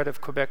with the threat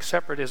of Quebec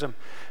separatism,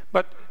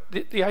 but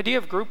the idea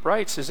of group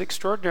rights is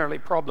extraordinarily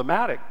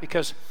problematic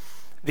because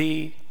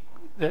the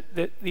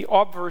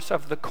obverse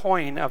of the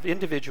coin of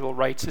individual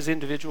rights is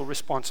individual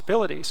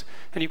responsibilities,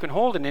 and you can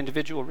hold an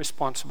individual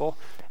responsible,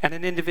 and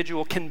an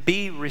individual can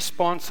be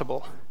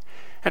responsible,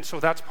 and so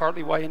that's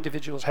partly why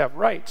individuals have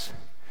rights.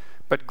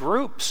 But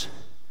groups,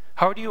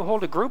 how do you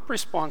hold a group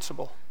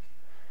responsible?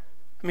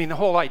 I mean, the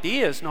whole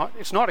idea is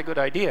it's not a good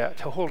idea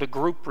to hold a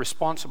group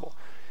responsible.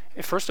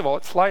 First of all,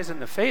 it flies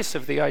in the face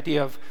of the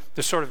idea of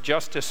the sort of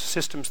justice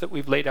systems that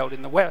we've laid out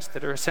in the West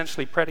that are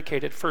essentially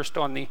predicated first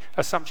on the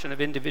assumption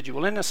of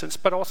individual innocence,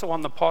 but also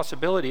on the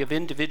possibility of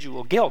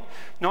individual guilt,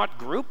 not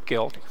group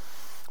guilt.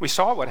 We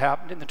saw what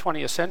happened in the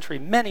 20th century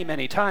many,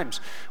 many times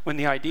when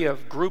the idea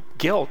of group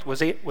guilt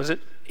was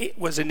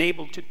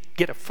enabled to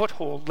get a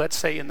foothold, let's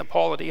say, in the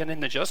polity and in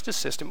the justice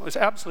system. It was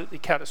absolutely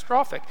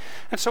catastrophic.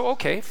 And so,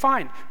 okay,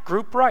 fine,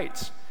 group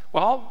rights.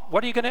 Well,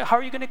 how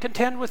are you going to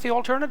contend with the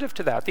alternative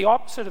to that, the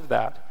opposite of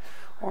that?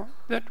 Or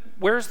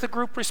where's the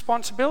group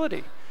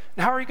responsibility?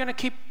 And how are you going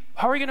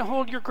to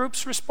hold your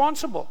groups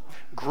responsible?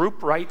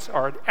 Group rights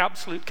are an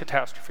absolute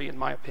catastrophe, in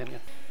my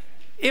opinion.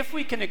 If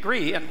we can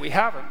agree, and we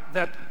haven't,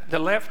 that the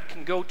left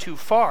can go too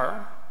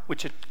far,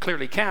 which it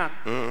clearly can,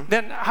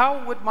 then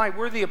how would my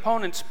worthy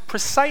opponents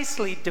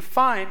precisely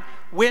define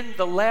when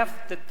the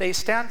left that they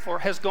stand for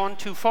has gone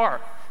too far?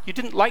 You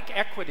didn't like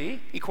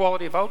equity,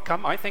 equality of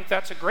outcome. I think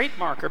that's a great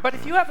marker. But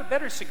if you have a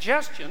better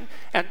suggestion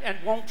and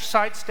won't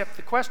sidestep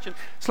the question,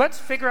 so let's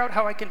figure out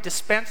how I can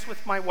dispense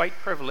with my white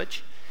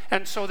privilege,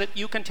 and so that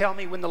you can tell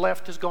me when the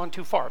left has gone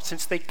too far,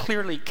 since they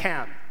clearly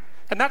can.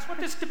 And that's what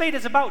this debate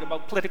is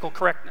about political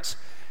correctness.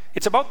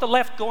 It's about the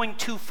left going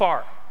too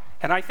far.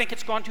 And I think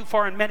it's gone too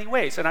far in many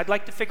ways. And I'd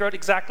like to figure out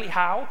exactly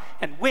how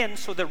and when,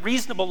 so the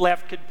reasonable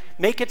left could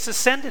make its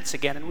ascendance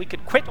again and we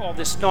could quit all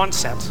this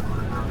nonsense.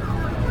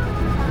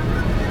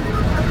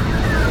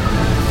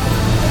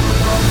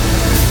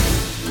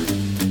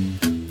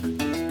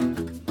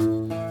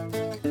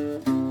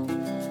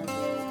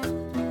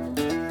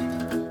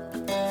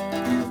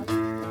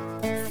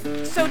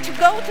 So to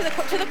go to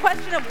the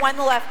question of when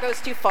the left goes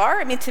too far,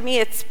 I mean, to me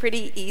it's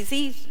pretty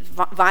easy.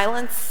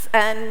 Violence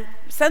and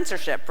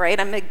censorship, right?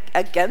 I'm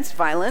against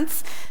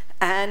violence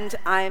and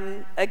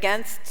I'm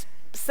against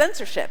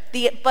censorship.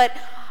 But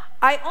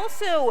I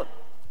also,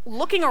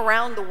 looking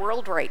around the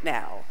world right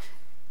now,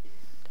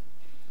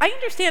 I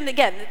understand,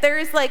 again, that there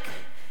is like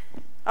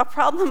a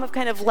problem of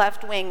kind of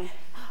left-wing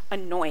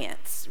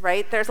annoyance,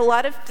 right? There's a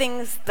lot of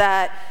things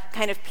that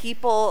kind of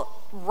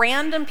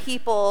random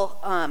people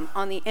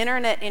on the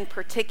internet in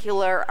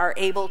particular are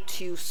able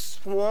to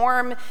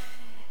swarm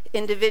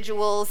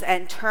individuals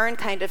and turn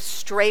kind of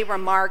stray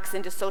remarks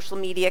into social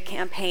media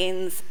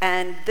campaigns,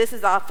 and this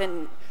is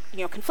often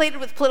conflated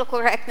with political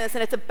correctness,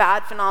 and it's a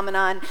bad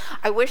phenomenon.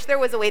 I wish there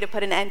was a way to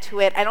put an end to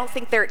it. I don't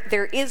think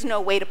there is no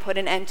way to put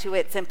an end to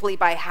it simply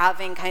by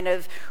having kind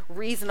of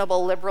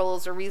reasonable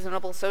liberals or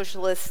reasonable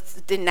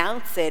socialists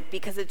denounce it,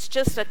 because it's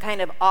just a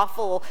kind of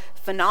awful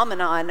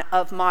phenomenon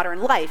of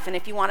modern life. And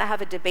if you want to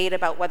have a debate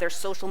about whether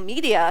social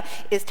media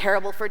is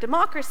terrible for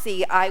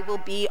democracy, I will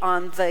be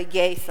on the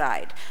yay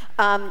side.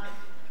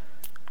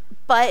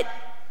 But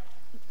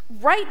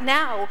right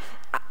now,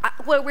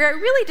 where I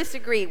really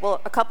disagree, there's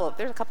a couple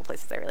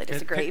places I really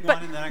disagree. Pick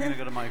one and then I'm going to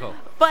go to Michael.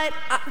 But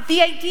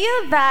the idea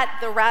that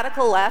the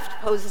radical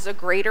left poses a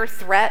greater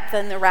threat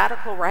than the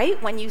radical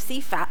right, when you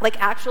see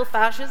actual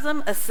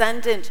fascism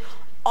ascendant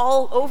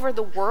all over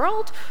the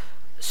world,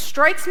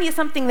 strikes me as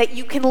something that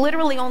you can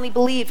literally only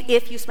believe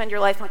if you spend your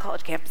life on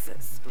college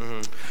campuses.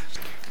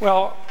 Mm-hmm.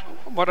 Well,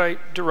 what I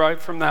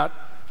derive from that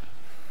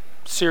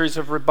series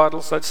of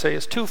rebuttals, let's say,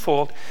 is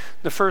twofold.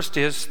 The first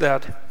is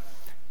that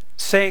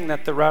saying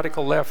that the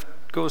radical left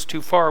goes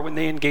too far when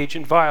they engage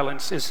in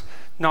violence is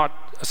not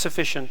a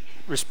sufficient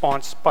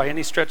response by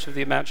any stretch of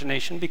the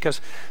imagination,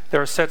 because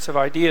there are sets of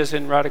ideas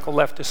in radical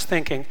leftist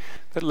thinking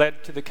that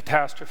led to the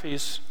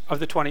catastrophes of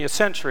the 20th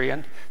century,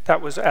 and that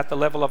was at the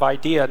level of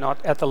idea,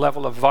 not at the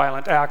level of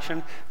violent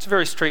action. It's a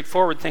very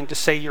straightforward thing to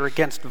say you're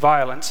against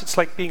violence. It's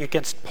like being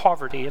against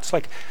poverty. It's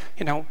like,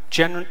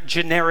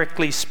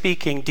 generically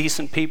speaking,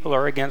 decent people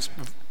are against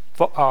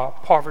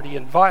poverty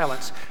and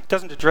violence. It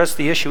doesn't address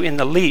the issue in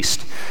the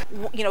least.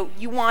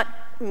 You want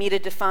me to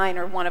define,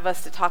 or one of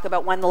us to talk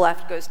about when the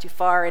left goes too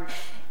far, and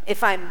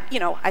if I'm,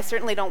 I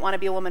certainly don't want to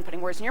be a woman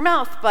putting words in your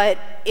mouth, but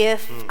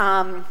if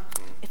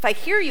I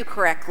hear you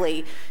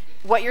correctly,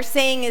 what you're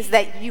saying is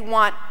that you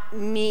want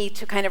me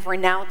to kind of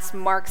renounce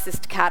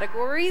Marxist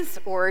categories,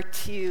 or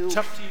to... It's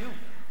up to you.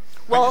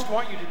 I just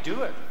want you to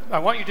do it. I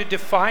want you to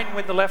define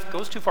when the left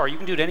goes too far. You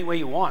can do it any way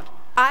you want.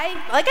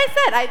 Like I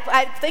said,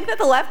 I think that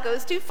the left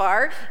goes too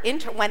far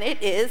when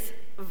it is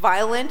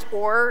violent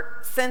or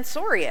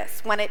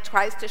censorious, when it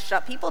tries to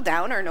shut people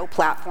down or no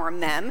platform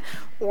them,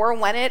 or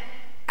when it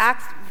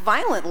acts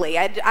violently.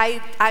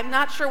 I'm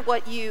not sure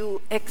what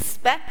you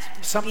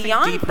expect something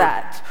beyond deeper.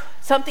 That.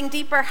 Something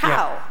deeper, how?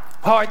 Yeah.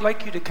 Well, I'd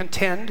like you to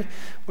contend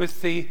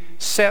with the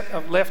set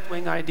of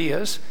left-wing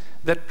ideas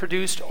that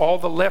produced all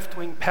the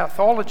left-wing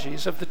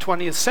pathologies of the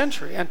 20th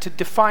century, and to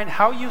define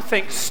how you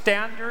think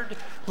standard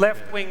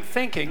left-wing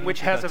thinking,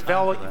 which has a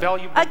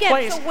valuable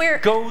place,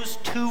 goes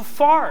too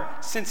far,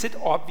 since it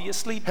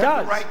obviously does.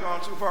 Has the right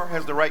gone too far?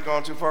 Has the right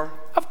gone too far?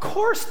 Of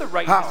course the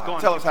right has gone too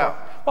far. Tell us how.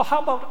 Well,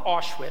 how about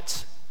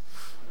Auschwitz?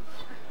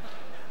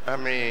 I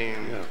mean...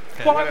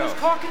 Okay. Well, I was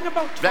talking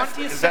about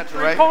 20th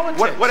century right?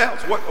 politics. What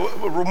else?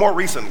 What more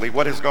recently,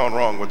 what has gone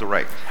wrong with the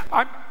right?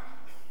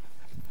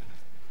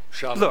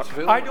 Look,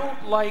 I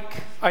don't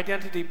like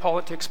identity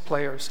politics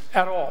players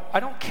at all. I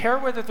don't care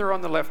whether they're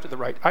on the left or the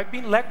right. I've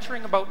been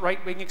lecturing about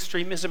right-wing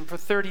extremism for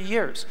 30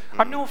 years.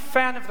 I'm no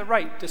fan of the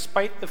right,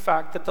 despite the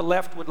fact that the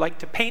left would like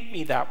to paint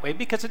me that way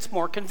because it's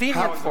more convenient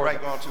for them. How has the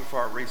right gone too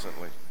far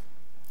recently?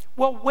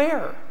 Well,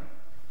 where?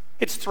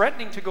 It's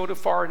threatening to go too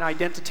far in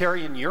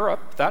identitarian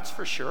Europe, that's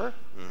for sure.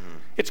 Mm-hmm.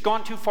 It's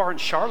gone too far in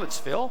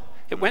Charlottesville.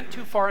 It went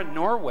too far in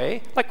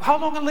Norway. Like, how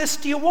long a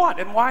list do you want?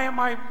 And why am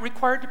I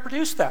required to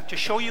produce that? To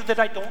show you that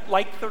I don't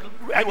like the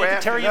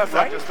identitarian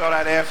right? I just thought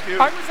I'd ask you.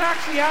 I was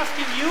actually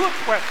asking you a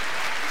question.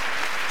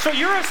 So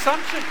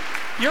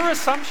your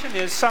assumption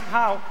is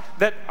somehow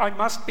that I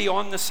must be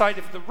on the side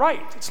of the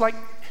right. It's like,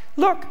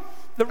 look,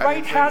 the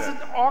right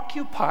hasn't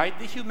occupied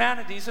the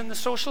humanities and the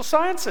social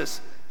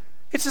sciences.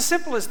 It's as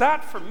simple as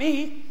that for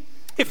me.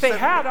 If they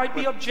had, I'd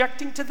be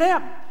objecting to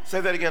them.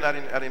 Say that again. I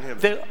didn't hear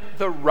that.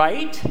 The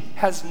right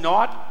has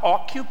not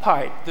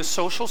occupied the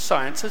social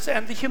sciences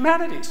and the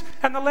humanities,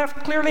 and the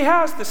left clearly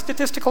has. The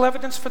statistical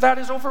evidence for that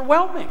is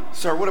overwhelming.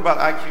 Sir, what about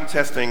IQ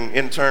testing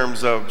in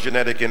terms of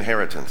genetic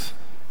inheritance?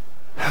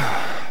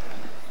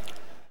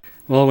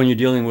 Well, when you're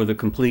dealing with a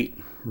complete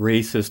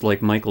racist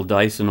like Michael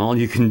Dyson, all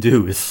you can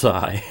do is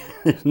sigh.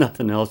 There's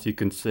nothing else you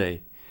can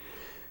say.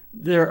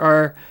 There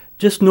are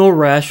just no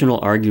rational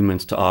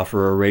arguments to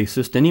offer a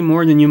racist any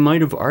more than you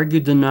might have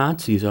argued the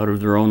Nazis out of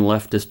their own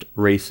leftist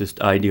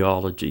racist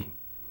ideology.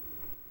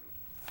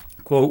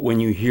 Quote,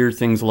 when you hear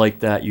things like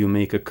that, you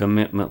make a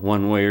commitment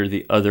one way or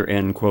the other,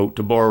 end quote,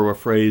 to borrow a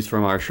phrase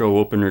from our show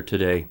opener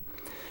today.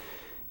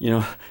 You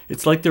know,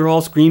 it's like they're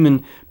all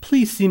screaming,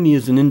 please see me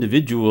as an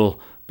individual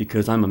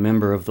because I'm a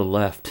member of the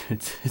left.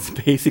 It's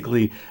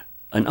basically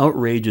an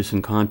outrageous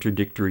and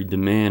contradictory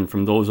demand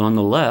from those on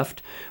the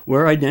left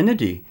where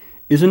identity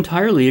is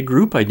entirely a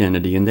group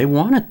identity, and they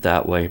want it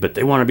that way, but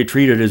they want to be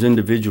treated as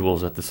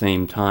individuals at the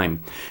same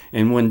time.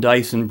 And when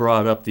Dyson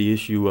brought up the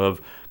issue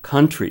of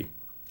country,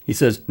 he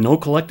says, no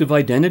collective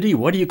identity?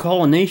 What do you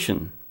call a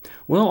nation?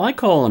 Well, I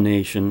call a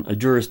nation a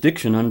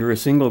jurisdiction under a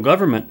single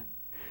government,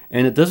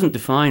 and it doesn't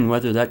define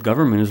whether that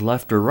government is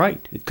left or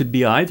right. It could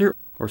be either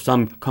or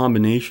some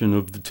combination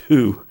of the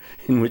two,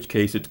 in which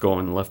case it's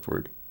going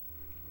leftward.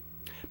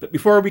 But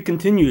before we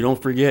continue,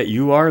 don't forget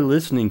you are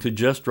listening to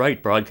Just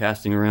Right,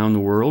 broadcasting around the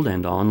world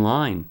and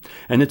online.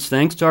 And it's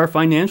thanks to our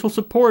financial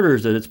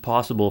supporters that it's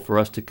possible for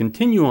us to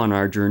continue on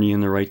our journey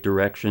in the right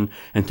direction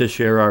and to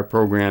share our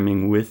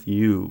programming with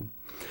you.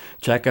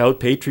 Check out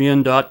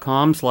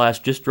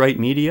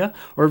patreon.com/justrightmedia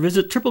or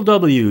visit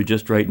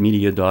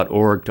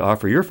www.justrightmedia.org to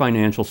offer your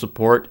financial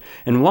support.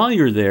 And while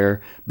you're there,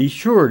 be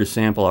sure to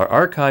sample our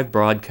archive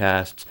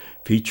broadcasts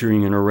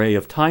featuring an array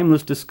of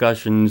timeless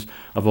discussions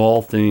of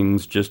all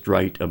things just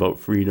right about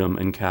freedom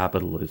and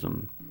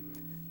capitalism.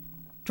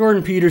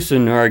 Jordan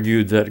Peterson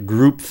argued that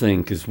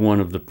groupthink is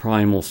one of the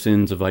primal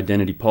sins of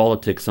identity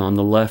politics on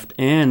the left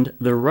and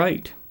the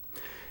right.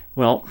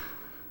 Well,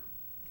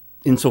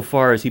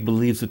 insofar as he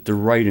believes that the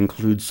right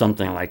includes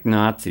something like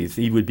Nazis,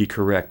 he would be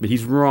correct. But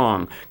he's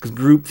wrong, because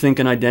groupthink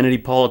and identity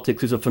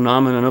politics is a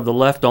phenomenon of the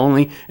left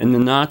only, and the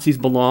Nazis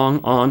belong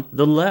on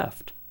the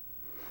left.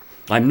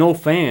 I'm no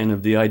fan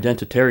of the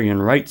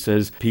identitarian right,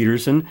 says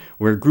Peterson,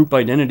 where group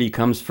identity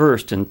comes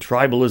first and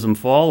tribalism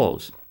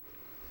follows.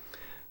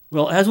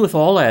 Well, as with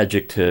all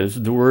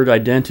adjectives, the word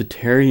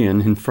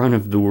identitarian in front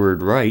of the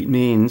word right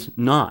means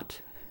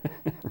not.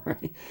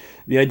 Right?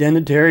 The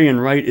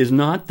identitarian right is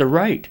not the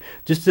right,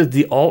 just as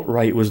the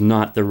alt-right was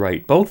not the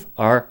right. Both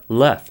are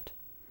left.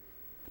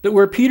 But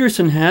where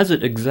Peterson has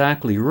it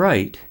exactly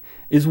right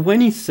is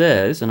when he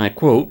says, and I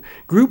quote,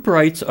 group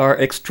rights are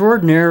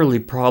extraordinarily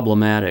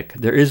problematic.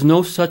 There is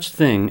no such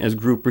thing as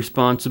group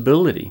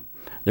responsibility.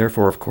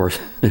 Therefore, of course,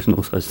 there's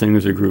no such thing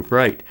as a group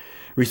right.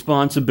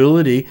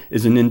 Responsibility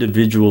is an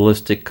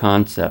individualistic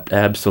concept,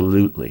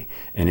 absolutely,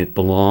 and it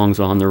belongs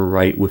on the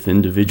right with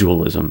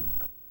individualism.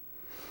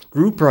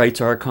 Group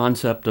rights are a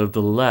concept of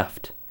the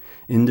left.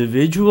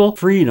 Individual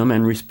freedom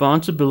and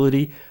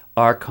responsibility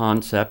are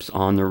concepts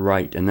on the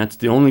right, and that's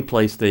the only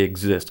place they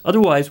exist.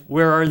 Otherwise,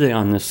 where are they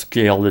on this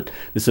scale,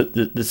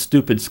 this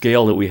stupid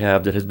scale that we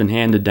have that has been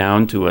handed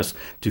down to us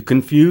to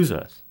confuse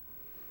us?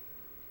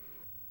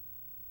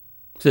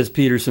 Says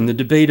Peterson, the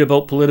debate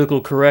about political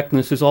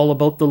correctness is all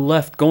about the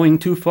left going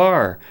too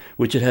far,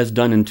 which it has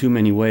done in too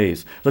many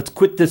ways. Let's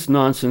quit this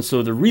nonsense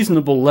so the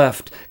reasonable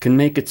left can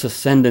make its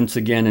ascendance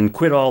again and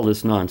quit all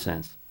this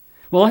nonsense.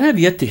 Well, I have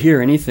yet to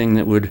hear anything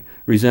that would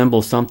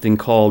resemble something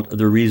called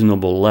the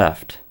reasonable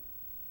left.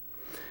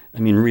 I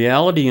mean,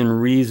 reality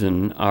and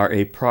reason are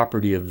a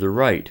property of the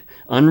right.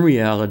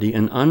 Unreality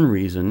and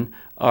unreason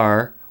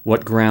are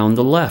what ground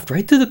the left,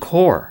 right to the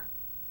core.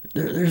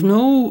 There's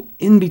no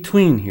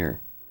in-between here.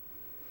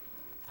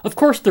 Of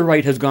course the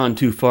right has gone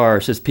too far,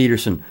 says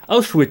Peterson.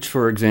 Auschwitz,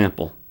 for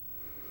example.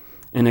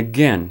 And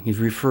again, he's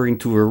referring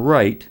to a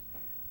right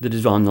that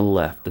is on the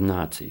left, the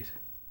Nazis.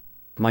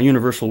 My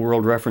Universal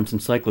World Reference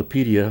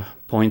Encyclopedia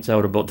points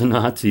out about the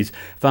Nazis.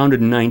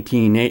 Founded in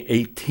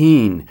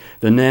 1918,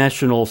 the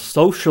National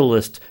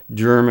Socialist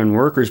German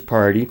Workers'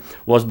 Party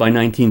was by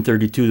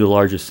 1932 the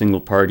largest single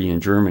party in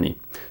Germany.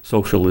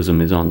 Socialism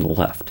is on the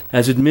left.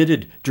 As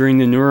admitted during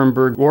the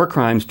Nuremberg war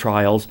crimes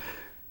trials,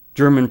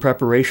 German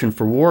preparation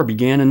for war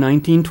began in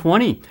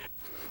 1920.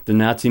 The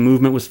Nazi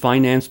movement was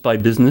financed by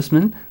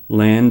businessmen,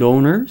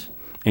 landowners,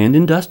 and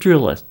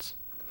industrialists.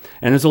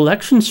 And as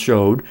elections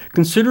showed,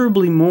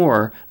 considerably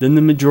more than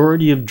the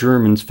majority of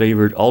Germans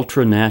favored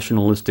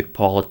ultra-nationalistic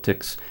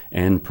politics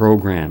and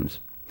programs.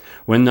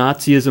 When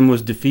Nazism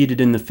was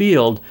defeated in the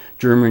field,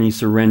 Germany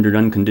surrendered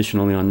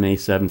unconditionally on May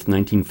 7,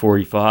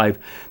 1945.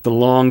 The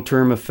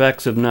long-term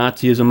effects of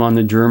Nazism on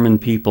the German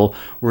people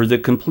were the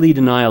complete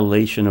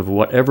annihilation of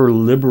whatever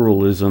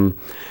liberalism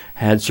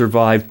had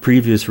survived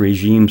previous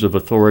regimes of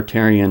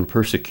authoritarian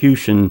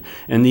persecution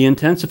and the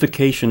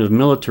intensification of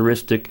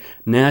militaristic,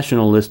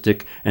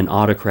 nationalistic, and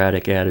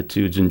autocratic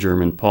attitudes in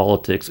German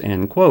politics,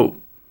 end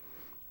quote.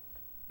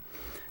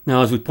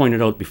 Now, as we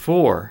pointed out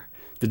before,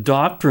 the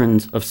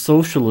doctrines of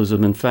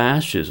socialism and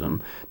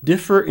fascism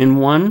differ in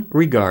one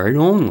regard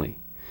only: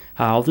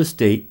 how the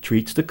state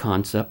treats the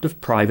concept of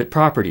private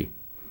property.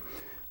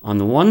 On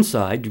the one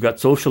side, you've got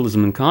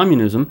socialism and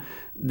communism.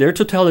 They're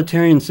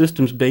totalitarian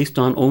systems based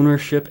on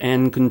ownership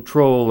and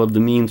control of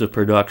the means of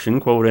production,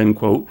 quote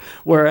unquote,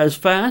 whereas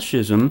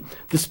fascism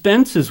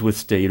dispenses with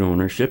state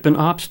ownership and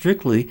opts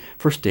strictly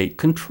for state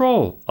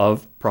control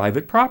of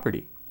private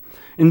property.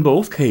 In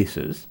both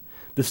cases,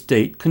 the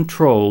state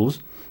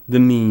controls the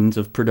means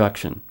of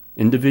production.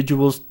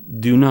 Individuals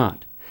do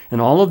not.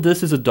 And all of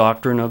this is a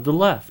doctrine of the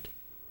left.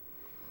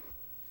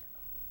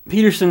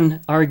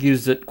 Peterson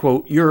argues that,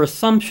 quote, your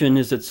assumption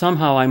is that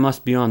somehow I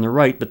must be on the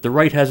right, but the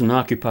right hasn't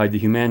occupied the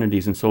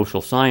humanities and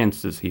social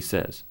sciences, he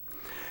says.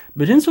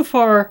 But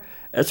insofar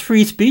as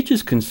free speech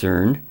is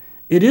concerned,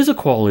 it is a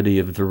quality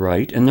of the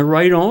right, and the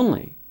right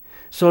only.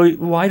 So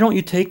why don't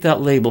you take that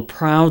label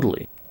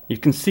proudly? You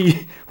can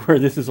see where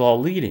this is all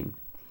leading.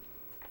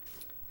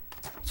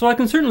 So I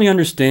can certainly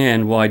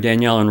understand why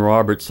Danielle and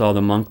Robert saw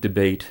the Munk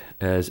debate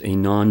as a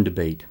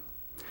non-debate.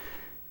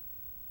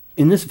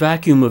 In this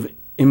vacuum of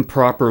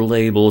improper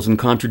labels and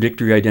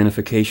contradictory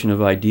identification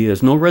of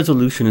ideas, no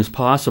resolution is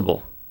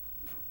possible.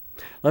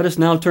 Let us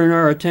now turn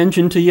our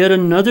attention to yet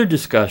another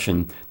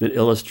discussion that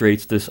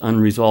illustrates this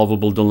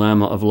unresolvable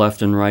dilemma of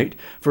left and right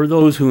for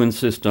those who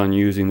insist on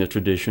using the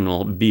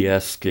traditional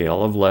BS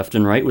scale of left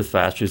and right, with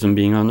fascism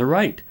being on the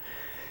right.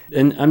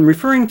 And I'm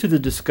referring to the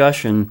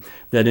discussion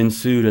that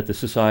ensued at the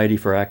Society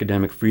for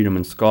Academic Freedom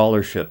and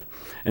Scholarship,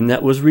 and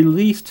that was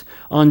released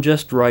on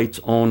Just Right's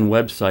own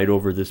website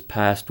over this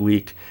past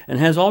week and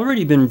has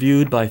already been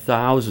viewed by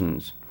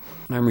thousands.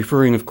 I'm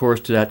referring, of course,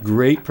 to that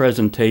great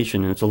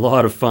presentation, and it's a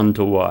lot of fun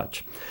to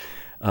watch,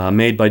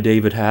 made by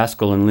David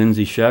Haskell and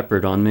Lindsay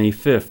Shepherd on May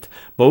 5th,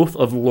 both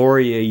of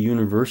Laurier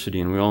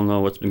University, and we all know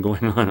what's been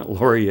going on at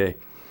Laurier.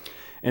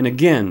 And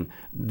again,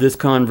 this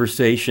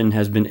conversation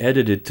has been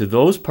edited to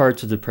those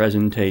parts of the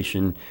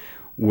presentation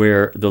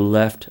where the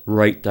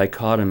left-right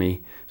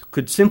dichotomy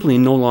could simply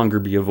no longer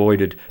be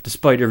avoided,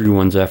 despite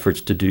everyone's efforts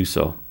to do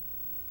so.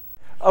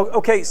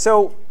 Okay,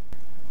 so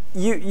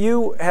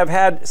you have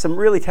had some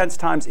really tense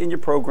times in your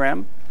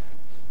program.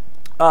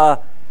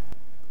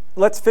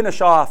 Let's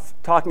finish off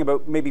talking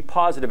about maybe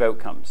positive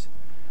outcomes.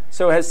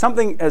 So has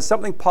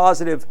something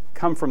positive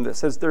come from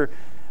this? Has there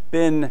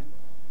been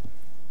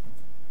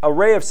a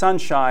ray of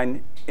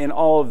sunshine in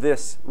all of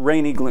this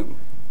rainy gloom?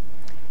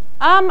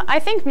 I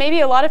think maybe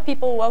a lot of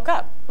people woke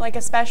up, like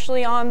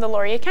especially on the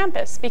Laurier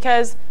campus,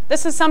 because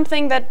this is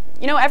something that,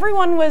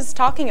 everyone was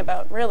talking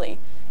about, really.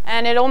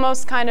 And it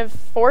almost kind of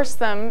forced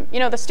them,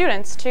 the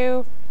students,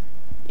 to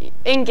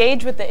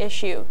engage with the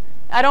issue.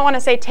 I don't want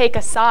to say take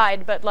a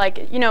side, but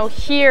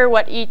hear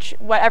what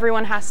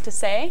everyone has to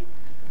say.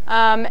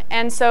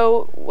 And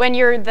so when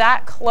you're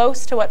that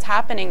close to what's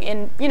happening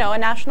in, a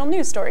national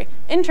news story,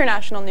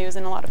 international news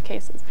in a lot of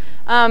cases,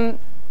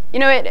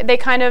 they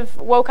kind of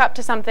woke up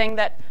to something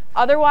that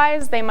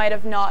otherwise they might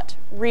have not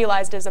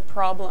realized is a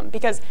problem.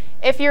 Because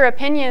if your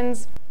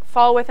opinions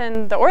fall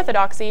within the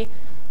orthodoxy,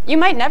 you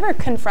might never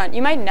confront,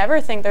 you might never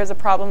think there's a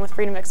problem with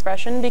freedom of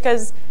expression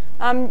because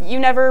you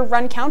never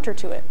run counter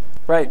to it.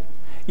 Right.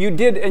 You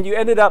did, and you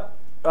ended up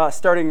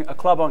starting a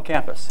club on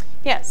campus.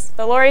 Yes,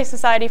 the Laurier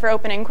Society for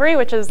Open Inquiry,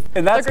 which is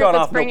and that's the group gone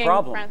that's off bringing no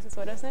problem. Francis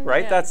Widdowson.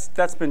 Right, yeah.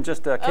 That's been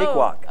just a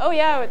cakewalk. Oh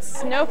yeah,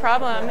 it's no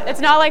problem. It's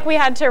not like we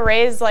had to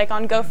raise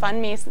on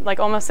GoFundMe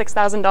almost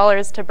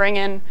 $6,000 to bring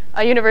in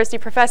a university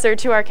professor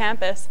to our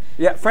campus.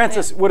 Yeah,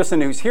 Francis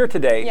Widdowson, who's here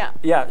today.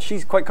 Yeah,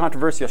 she's quite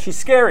controversial. She's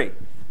scary.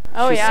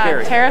 Oh she's yeah,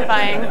 scary.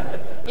 Terrifying.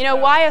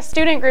 Why a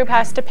student group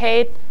has to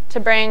pay to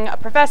bring a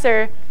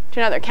professor to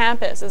another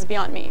campus is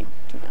beyond me.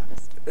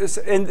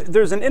 And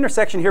there's an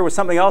intersection here with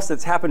something else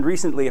that's happened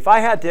recently. If I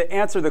had to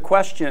answer the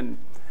question,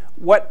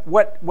 what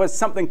was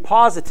something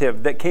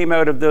positive that came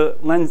out of the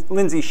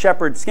Lindsay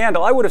Shepherd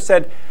scandal, I would have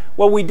said,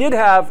 well, we did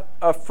have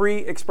a free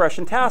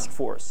expression task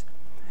force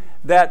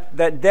that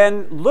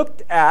then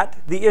looked at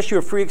the issue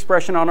of free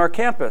expression on our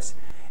campus.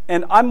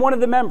 And I'm one of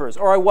the members,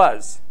 or I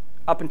was,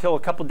 up until a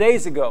couple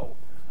days ago.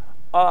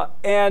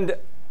 And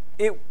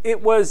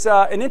it was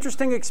an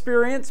interesting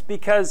experience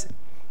because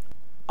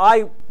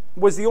I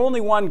was the only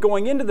one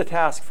going into the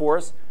task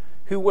force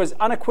who was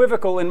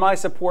unequivocal in my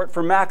support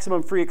for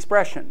maximum free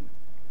expression.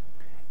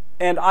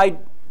 And I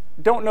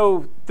don't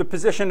know the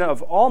position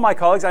of all my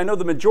colleagues. I know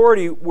the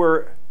majority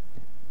were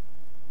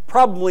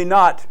probably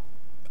not,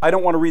 I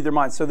don't want to read their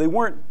minds, so they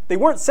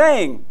weren't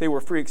saying they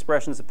were free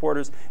expression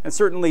supporters, and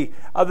certainly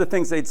other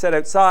things they'd said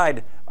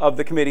outside of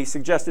the committee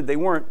suggested they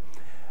weren't.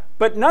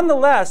 But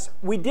nonetheless,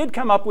 we did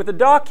come up with a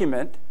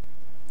document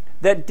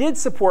that did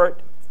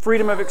support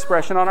freedom of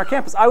expression on our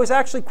campus. I was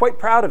actually quite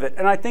proud of it,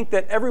 and I think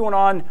that everyone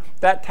on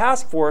that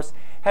task force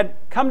had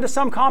come to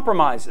some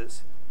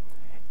compromises.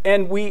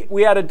 And we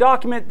had a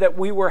document that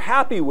we were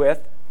happy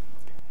with,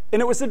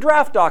 and it was a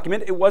draft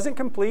document. It wasn't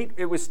complete.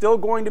 It was still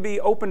going to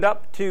be opened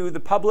up to the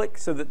public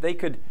so that they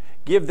could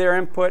give their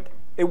input.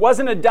 It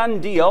wasn't a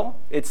done deal.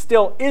 It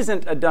still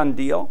isn't a done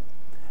deal.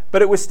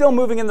 but it was still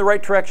moving in the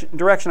right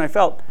direction, I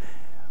felt.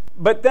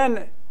 But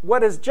then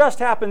what has just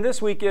happened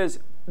this week is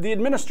the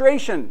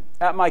administration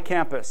at my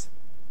campus,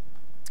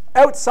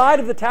 outside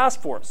of the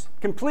task force,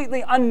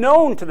 completely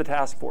unknown to the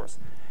task force,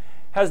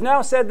 has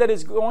now said that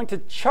it's going to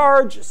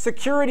charge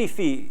security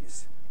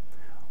fees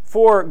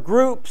for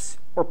groups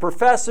or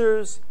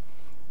professors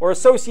or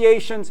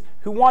associations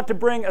who want to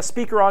bring a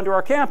speaker onto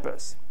our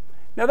campus.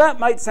 Now that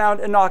might sound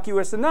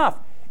innocuous enough,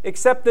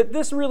 except that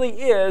this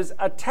really is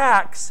a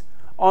tax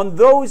on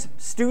those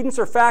students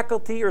or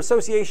faculty or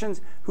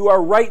associations who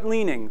are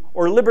right-leaning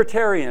or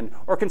libertarian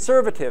or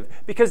conservative,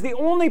 because the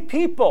only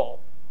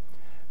people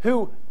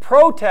who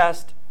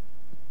protest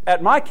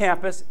at my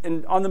campus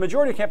and on the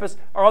majority campus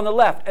are on the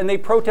left, and they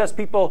protest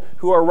people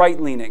who are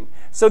right-leaning.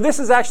 So this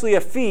is actually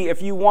a fee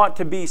if you want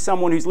to be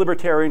someone who's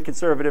libertarian,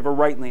 conservative, or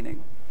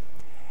right-leaning.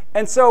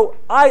 And so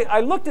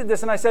I looked at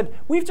this and I said,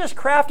 we've just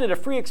crafted a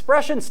free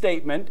expression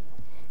statement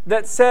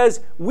that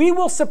says we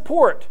will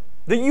support,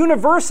 the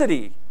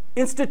university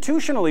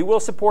institutionally will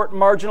support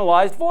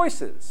marginalized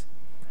voices.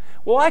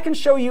 Well, I can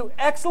show you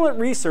excellent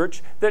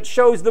research that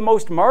shows the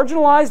most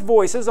marginalized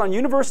voices on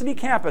university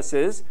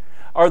campuses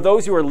are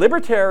those who are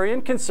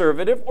libertarian,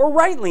 conservative, or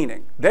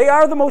right-leaning. They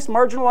are the most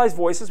marginalized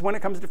voices when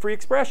it comes to free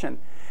expression.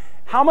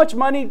 How much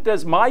money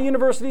does my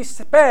university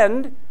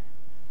spend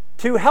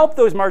to help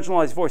those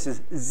marginalized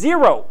voices?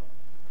 Zero.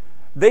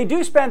 They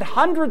do spend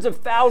hundreds of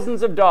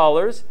thousands of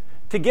dollars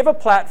to give a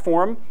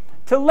platform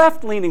to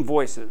left-leaning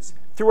voices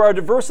through our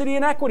Diversity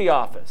and Equity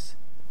Office.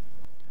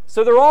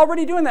 So they're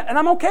already doing that, and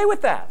I'm okay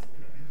with that.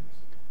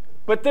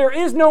 But there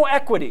is no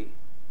equity.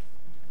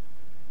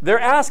 They're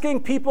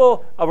asking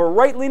people of a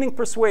right-leaning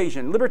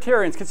persuasion,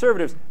 libertarians,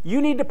 conservatives,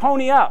 you need to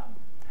pony up.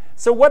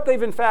 So what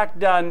they've in fact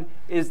done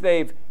is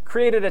they've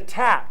created a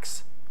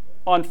tax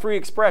on free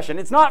expression.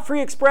 It's not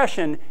free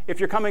expression if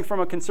you're coming from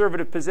a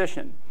conservative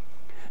position.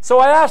 So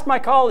I asked my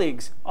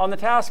colleagues on the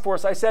task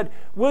force, I said,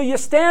 will you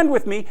stand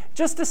with me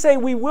just to say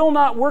we will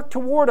not work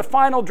toward a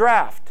final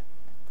draft?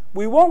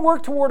 We won't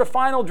work toward a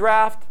final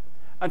draft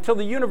until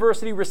the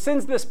university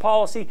rescinds this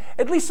policy,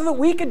 at least so that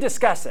we could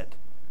discuss it.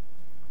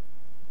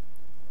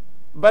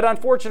 But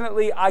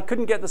unfortunately, I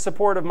couldn't get the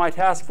support of my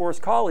task force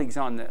colleagues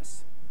on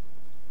this.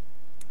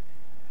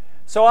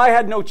 So I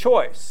had no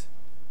choice.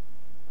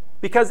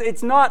 Because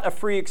it's not a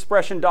free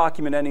expression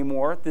document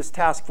anymore, this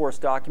task force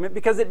document,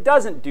 because it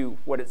doesn't do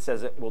what it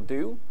says it will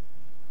do.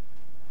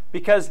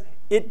 Because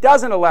it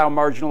doesn't allow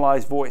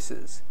marginalized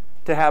voices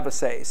to have a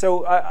say.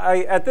 So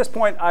at this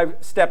point, I've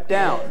stepped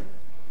down.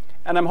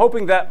 And I'm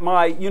hoping that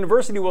my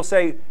university will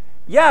say,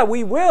 yeah,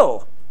 we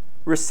will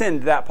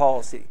rescind that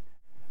policy.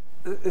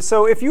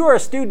 So if you are a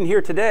student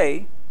here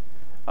today,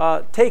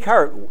 take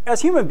heart.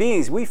 As human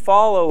beings, we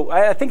follow.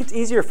 I think it's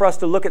easier for us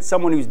to look at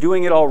someone who's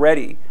doing it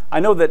already. I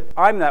know that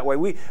I'm that way.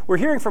 We're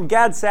hearing from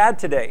Gad Saad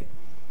today.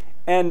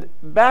 And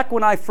back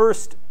when I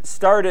first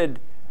started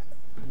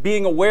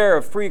being aware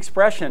of free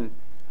expression,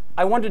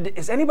 I wondered,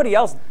 is anybody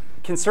else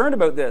concerned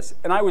about this?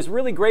 And I was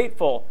really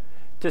grateful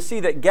to see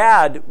that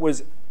Gad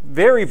was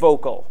very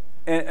vocal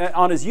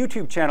on his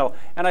YouTube channel.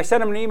 And I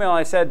sent him an email.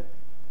 I said,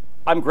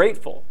 I'm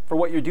grateful for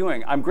what you're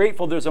doing. I'm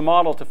grateful there's a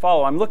model to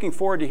follow. I'm looking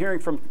forward to hearing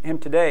from him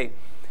today.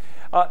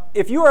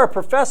 If you are a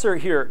professor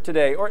here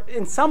today, or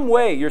in some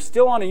way you're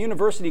still on a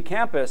university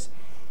campus,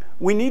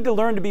 we need to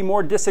learn to be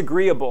more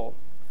disagreeable.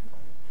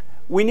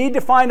 We need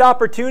to find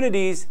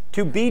opportunities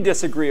to be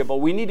disagreeable.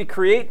 We need to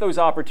create those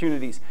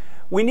opportunities.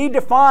 We need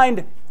to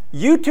find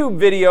YouTube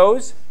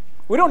videos.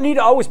 We don't need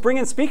to always bring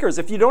in speakers.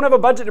 If you don't have a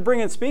budget to bring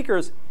in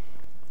speakers,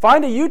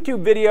 find a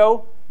YouTube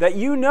video that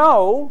you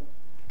know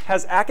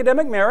has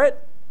academic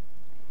merit,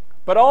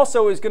 but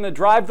also is going to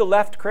drive the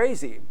left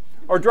crazy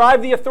or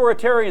drive the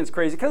authoritarians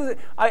crazy. Because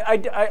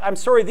I'm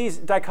sorry, these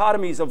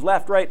dichotomies of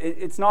left, right,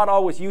 it's not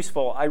always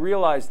useful. I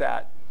realize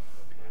that.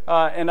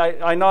 And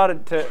I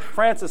nodded to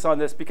Frances on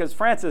this because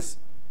Frances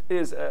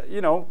is,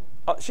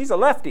 she's a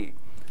lefty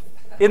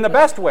in the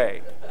best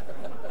way.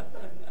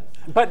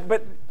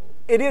 But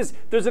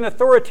there's an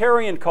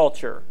authoritarian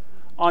culture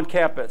on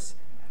campus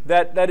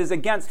that is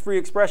against free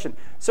expression.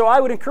 So I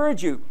would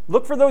encourage you,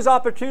 look for those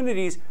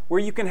opportunities where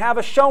you can have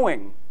a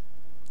showing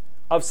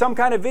of some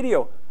kind of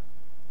video.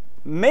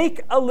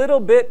 Make a little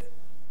bit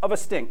of a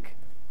stink.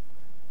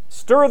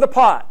 Stir the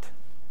pot.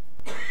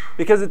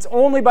 Because it's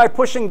only by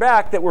pushing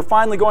back that we're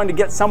finally going to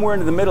get somewhere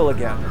into the middle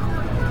again.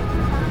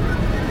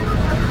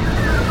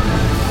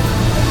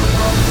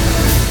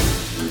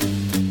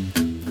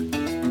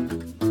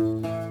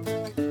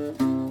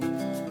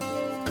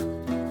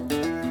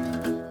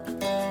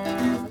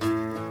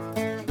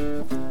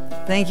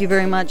 Thank you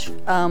very much.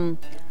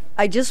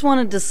 I just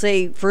wanted to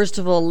say, first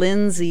of all,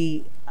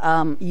 Lindsay,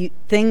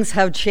 things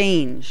have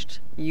changed.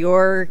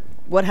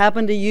 What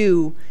happened to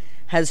you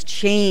has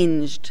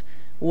changed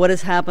what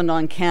has happened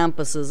on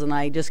campuses, and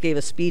I just gave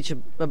a speech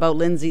about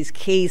Lindsay's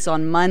case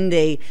on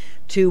Monday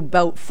to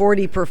about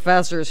 40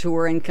 professors who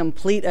were in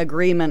complete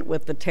agreement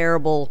with the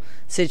terrible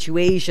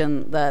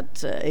situation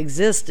that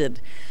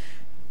existed.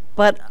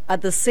 But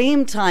at the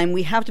same time,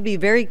 we have to be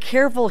very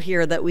careful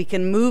here that we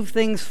can move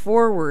things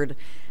forward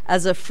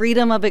as a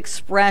freedom of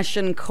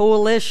expression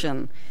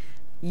coalition,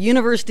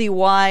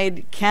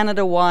 university-wide,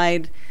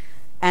 Canada-wide,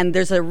 and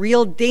there's a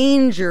real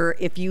danger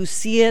if you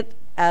see it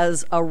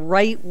as a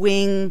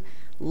right-wing,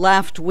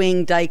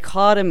 left-wing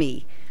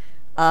dichotomy.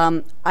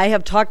 I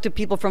have talked to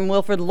people from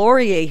Wilfrid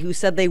Laurier who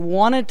said they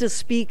wanted to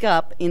speak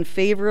up in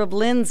favor of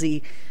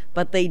Lindsay,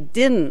 but they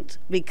didn't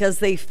because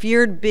they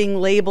feared being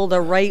labeled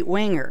a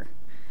right-winger.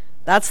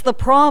 That's the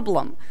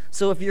problem.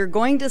 So if you're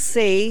going to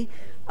say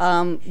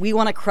we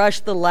want to crush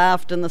the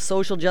left and the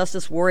social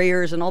justice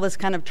warriors and all this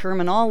kind of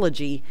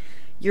terminology,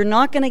 you're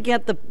not going to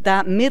get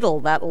that middle,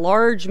 that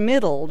large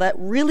middle that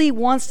really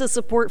wants to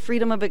support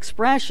freedom of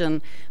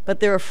expression, but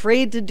they're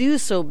afraid to do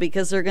so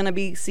because they're going to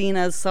be seen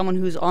as someone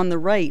who's on the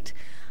right.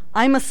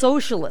 I'm a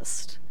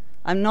socialist.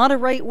 I'm not a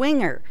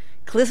right-winger.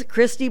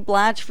 Christy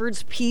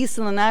Blatchford's piece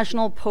in the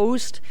National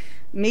Post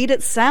made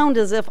it sound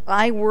as if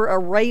I were a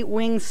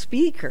right-wing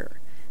speaker.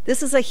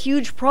 This is a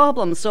huge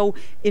problem. So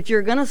if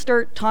you're going to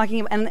start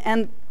talking,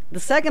 and the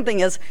second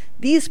thing is,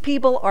 these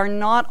people are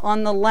not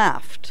on the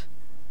left.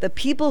 The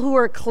people who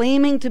are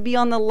claiming to be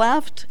on the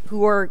left,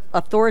 who are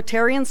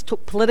authoritarians,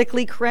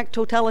 politically correct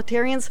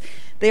totalitarians,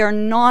 they are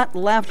not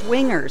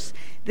left-wingers.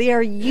 They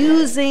are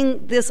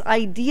using this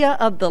idea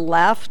of the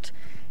left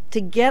to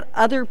get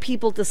other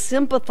people to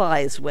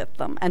sympathize with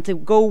them and to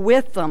go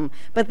with them,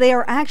 but they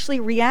are actually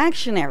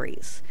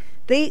reactionaries.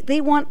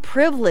 They want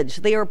privilege.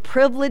 They are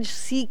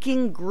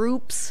privilege-seeking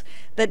groups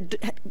that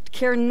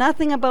care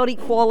nothing about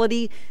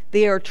equality.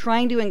 They are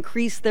trying to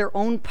increase their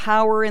own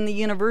power in the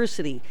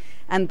university.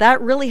 And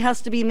that really has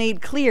to be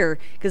made clear,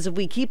 because if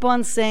we keep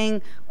on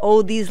saying,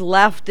 oh, these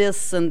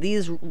leftists and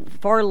these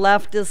far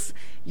leftists,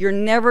 you're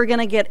never going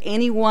to get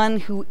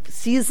anyone who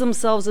sees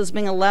themselves as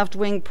being a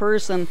left-wing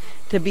person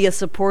to be a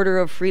supporter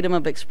of freedom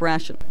of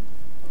expression.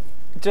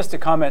 Just to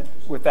comment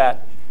with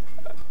that,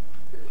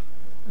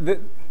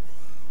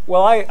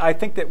 I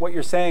think that what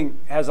you're saying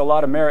has a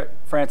lot of merit,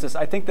 Francis.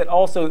 I think that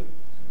also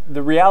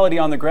the reality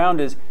on the ground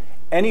is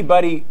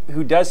anybody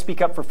who does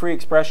speak up for free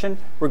expression,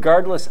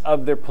 regardless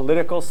of their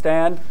political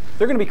stand,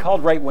 they're going to be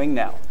called right-wing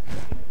now,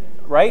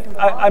 right?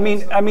 I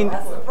mean,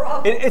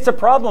 it's a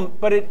problem,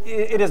 but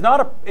it's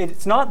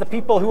not the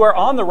people who are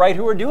on the right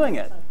who are doing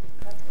it.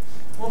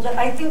 Well,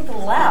 I think the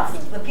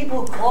left, the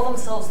people who call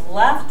themselves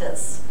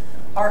leftists,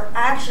 are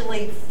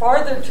actually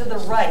farther to the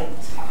right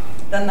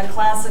than the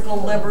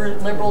classical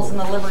liberals and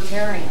the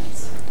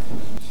libertarians.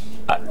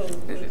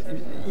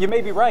 You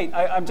may be right.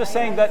 I'm just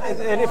saying that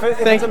if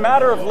it's a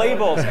matter of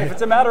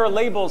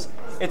labels,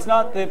 it's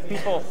not the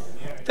people.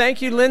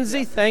 Thank you,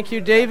 Lindsay. Thank you,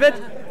 David.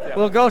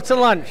 We'll go to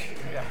lunch.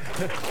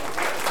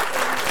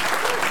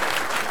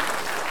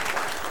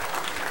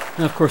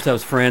 Now, of course, that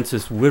was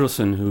Frances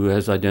Whittleson, who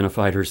has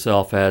identified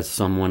herself as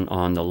someone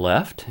on the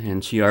left,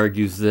 and she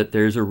argues that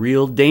there's a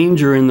real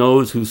danger in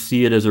those who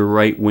see it as a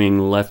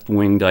right-wing,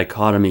 left-wing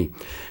dichotomy.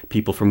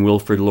 People from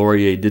Wilfrid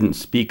Laurier didn't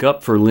speak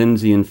up for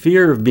Lindsay in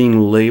fear of being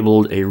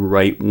labeled a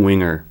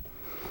right-winger.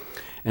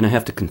 And I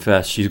have to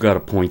confess, she's got a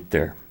point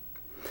there.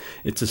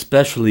 It's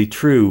especially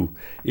true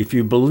if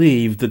you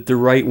believe that the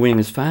right wing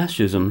is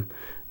fascism.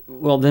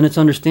 Well, then it's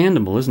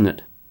understandable, isn't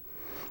it?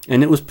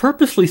 And it was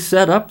purposely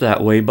set up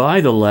that way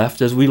by the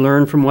left, as we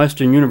learned from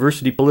Western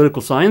University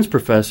political science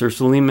professor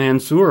Salim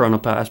Mansour on a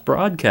past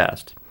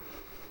broadcast.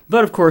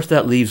 But of course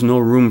that leaves no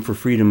room for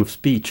freedom of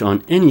speech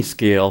on any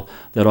scale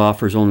that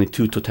offers only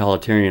two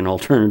totalitarian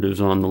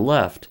alternatives on the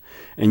left,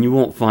 and you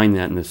won't find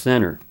that in the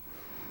center.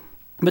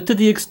 But to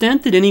the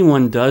extent that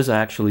anyone does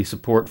actually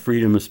support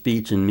freedom of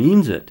speech and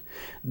means it,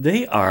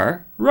 they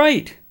are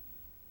right.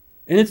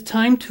 And it's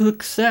time to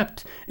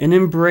accept and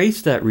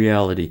embrace that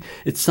reality.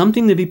 It's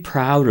something to be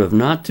proud of,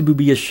 not to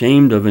be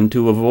ashamed of and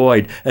to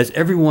avoid, as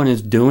everyone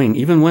is doing,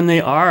 even when they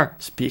are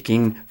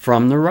speaking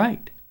from the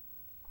right.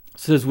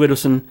 Says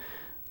Whittleson,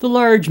 the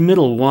large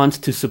middle wants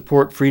to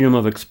support freedom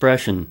of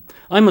expression.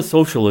 I'm a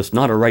socialist,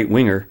 not a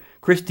right-winger.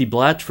 Christy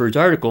Blatchford's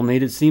article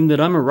made it seem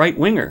that I'm a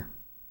right-winger.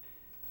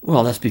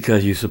 Well, that's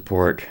because you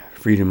support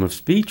freedom of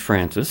speech,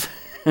 Francis,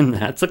 and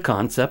that's a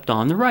concept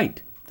on the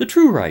right, the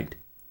true right.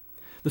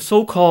 The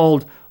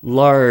so-called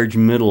large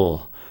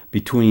middle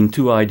between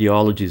two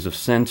ideologies of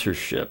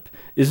censorship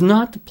is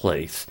not the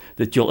place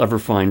that you'll ever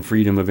find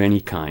freedom of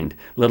any kind,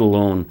 let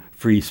alone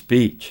free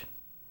speech.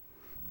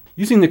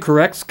 Using the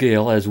correct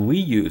scale as we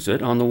use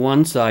it, on the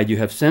one side you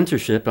have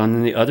censorship,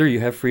 on the other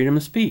you have freedom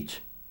of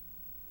speech.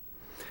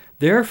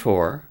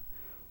 Therefore,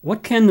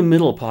 what can the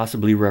middle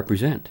possibly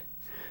represent?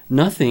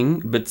 Nothing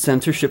but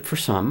censorship for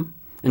some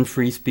and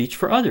free speech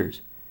for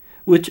others,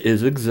 which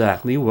is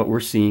exactly what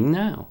we're seeing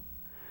now.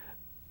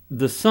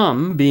 The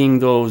some being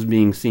those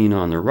being seen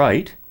on the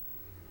right,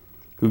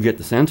 who get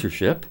the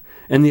censorship,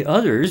 and the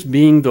others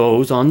being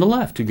those on the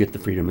left who get the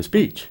freedom of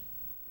speech.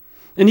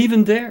 And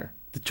even there,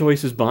 the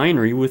choice is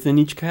binary within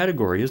each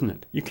category, isn't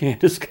it? You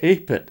can't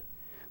escape it.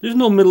 There's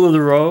no middle of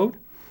the road.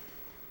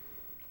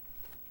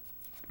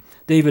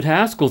 David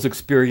Haskell's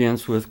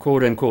experience with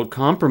quote-unquote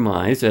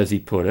compromise, as he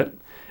put it,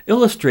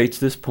 illustrates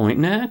this point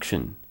in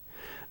action.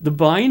 The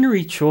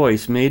binary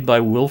choice made by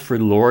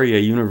Wilfrid Laurier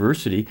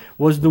University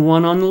was the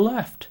one on the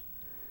left.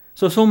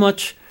 So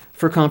much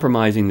for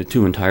compromising the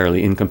two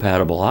entirely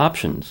incompatible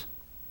options.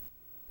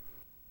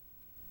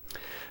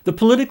 The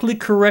politically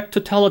correct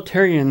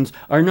totalitarians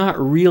are not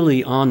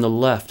really on the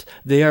left.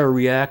 They are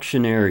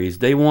reactionaries.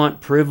 They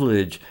want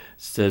privilege,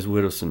 says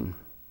Widdowson.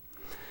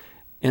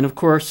 And of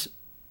course,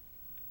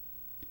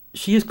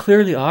 she is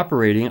clearly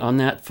operating on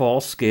that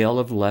false scale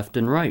of left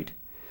and right,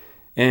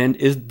 and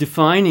is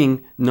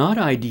defining not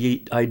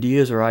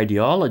ideas or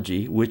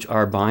ideology, which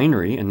are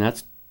binary, and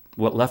that's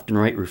what left and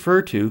right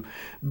refer to,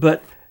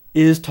 but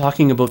is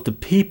talking about the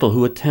people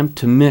who attempt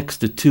to mix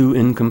the two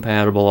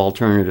incompatible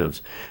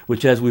alternatives,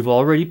 which, as we've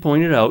already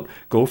pointed out,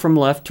 go from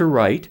left to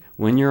right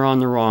when you're on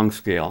the wrong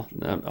scale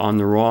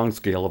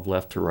of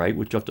left to right,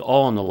 which is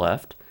all on the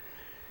left.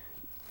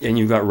 And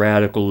you've got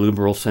radical,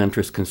 liberal,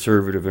 centrist,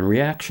 conservative, and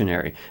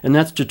reactionary. And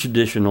that's the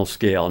traditional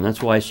scale, and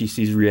that's why she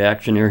sees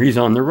reactionaries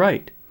on the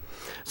right.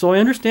 So I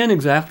understand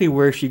exactly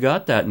where she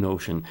got that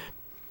notion.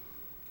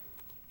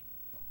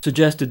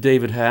 Suggested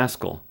David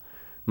Haskell.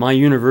 My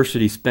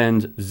university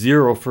spends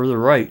zero for the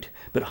right,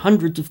 but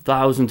hundreds of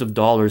thousands of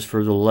dollars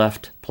for the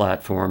left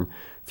platform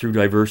through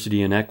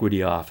Diversity and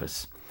Equity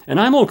Office. And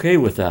I'm okay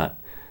with that,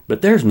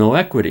 but there's no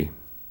equity.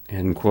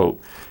 End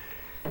quote.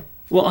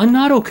 Well, I'm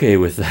not okay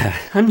with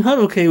that. I'm not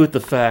okay with the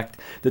fact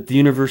that the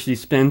university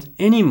spends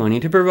any money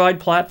to provide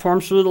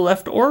platforms for the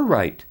left or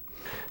right.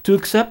 To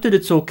accept that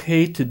it's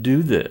okay to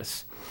do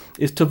this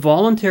is to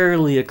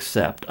voluntarily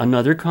accept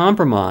another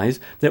compromise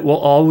that will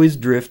always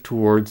drift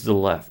towards the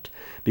left,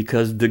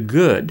 because the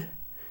good,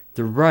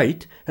 the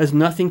right, has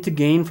nothing to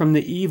gain from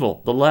the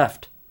evil, the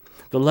left.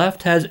 The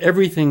left has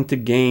everything to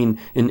gain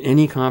in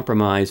any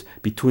compromise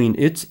between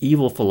its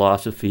evil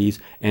philosophies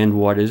and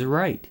what is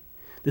right.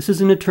 This is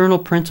an eternal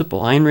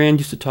principle. Ayn Rand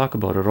used to talk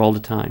about it all the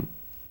time.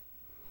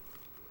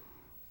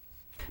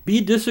 Be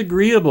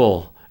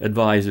disagreeable,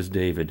 advises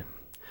David.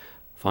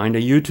 Find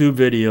a YouTube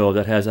video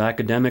that has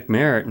academic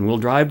merit and will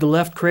drive the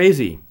left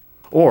crazy.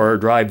 Or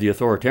drive the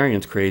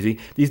authoritarians crazy.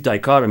 These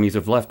dichotomies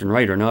of left and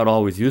right are not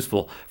always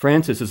useful.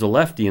 Francis is a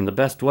lefty in the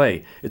best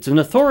way. It's an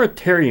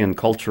authoritarian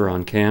culture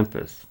on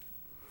campus.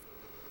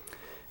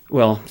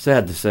 Well,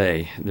 sad to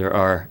say, there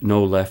are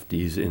no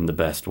lefties in the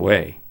best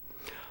way.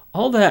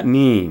 All that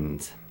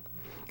means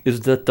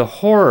is that the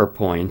horror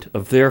point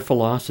of their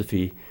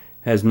philosophy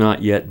has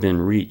not yet been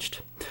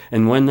reached.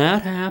 And when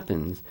that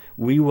happens,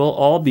 we will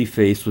all be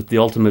faced with the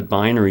ultimate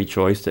binary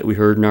choice that we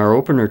heard in our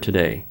opener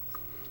today.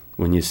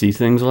 When you see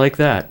things like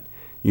that,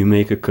 you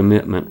make a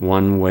commitment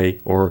one way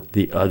or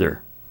the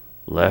other,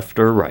 left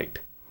or right.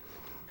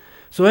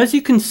 So as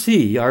you can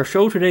see, our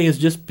show today has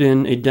just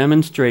been a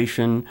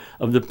demonstration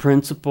of the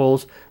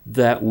principles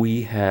that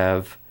we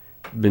have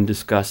been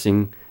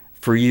discussing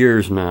for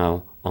years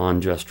now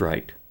on Just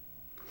Right.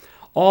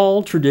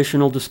 All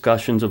traditional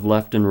discussions of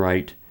left and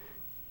right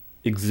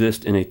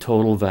exist in a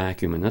total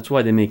vacuum, and that's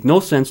why they make no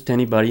sense to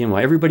anybody, and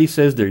why everybody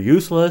says they're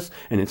useless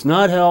and it's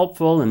not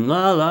helpful and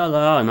la la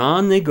la, and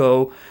on they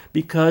go,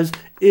 because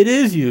it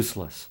is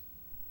useless.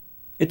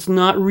 It's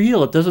not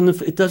real. It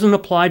doesn't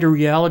apply to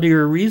reality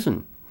or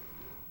reason.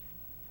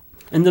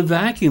 And the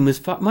vacuum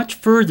is much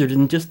further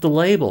than just the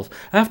labels.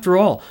 After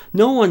all,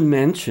 no one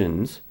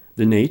mentions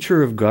the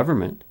nature of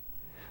government,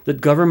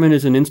 that government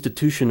is an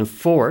institution of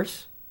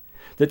force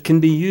that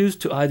can be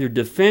used to either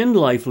defend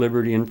life,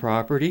 liberty, and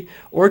property,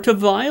 or to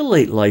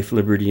violate life,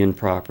 liberty, and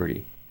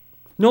property.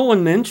 No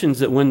one mentions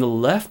that when the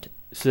left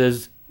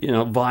says,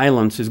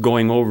 violence is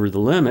going over the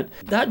limit,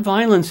 that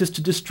violence is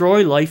to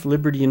destroy life,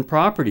 liberty, and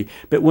property.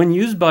 But when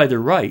used by the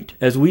right,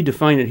 as we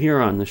define it here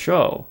on the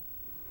show,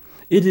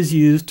 it is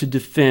used to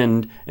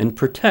defend and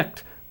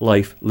protect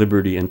life,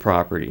 liberty, and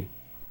property.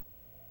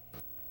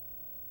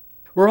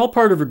 We're all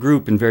part of a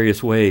group in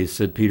various ways,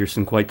 said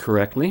Peterson quite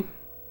correctly.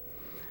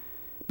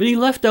 But he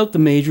left out the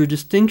major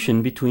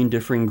distinction between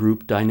differing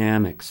group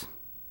dynamics.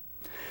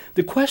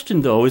 The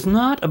question, though, is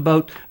not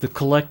about the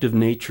collective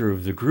nature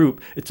of the group.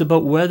 It's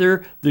about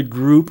whether the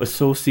group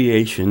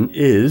association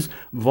is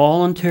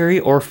voluntary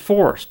or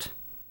forced.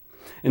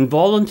 And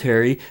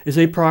voluntary is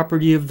a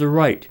property of the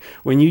right.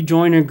 When you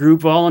join a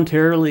group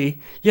voluntarily,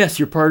 yes,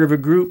 you're part of a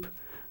group,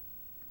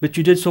 but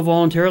you did so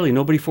voluntarily.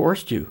 Nobody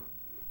forced you.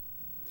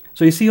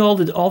 So you see all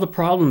the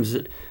problems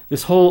that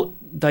this whole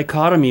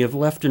dichotomy of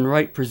left and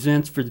right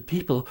presents for the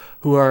people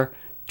who are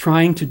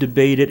trying to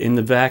debate it in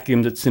the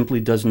vacuum that simply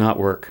does not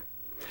work.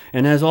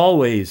 And as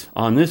always,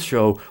 on this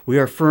show, we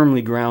are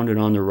firmly grounded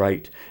on the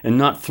right and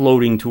not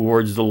floating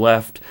towards the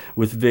left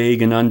with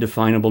vague and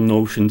undefinable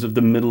notions of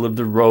the middle of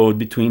the road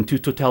between two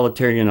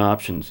totalitarian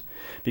options.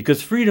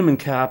 Because freedom and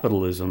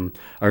capitalism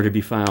are to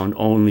be found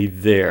only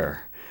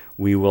there.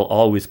 We will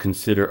always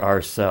consider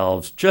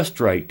ourselves just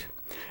right.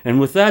 And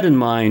with that in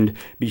mind,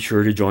 be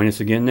sure to join us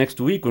again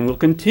next week when we'll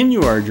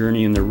continue our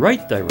journey in the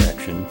right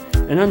direction.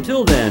 And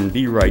until then,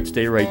 be right,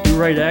 stay right, do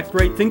right, act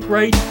right, think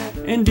right,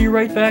 and be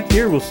right back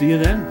here. We'll see you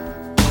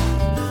then.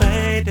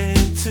 Fade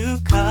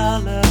into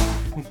color,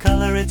 and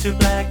color into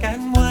black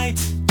and white.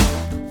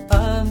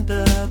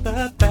 Under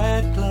the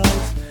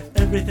bedclothes,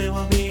 everything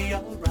will be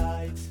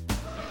alright.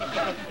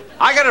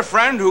 I got a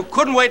friend who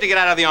couldn't wait to get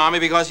out of the Army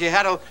because he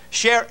had to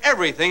share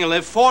everything and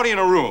live 40 in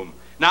a room.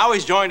 Now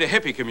he's joined a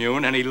hippie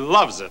commune, and he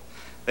loves it.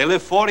 They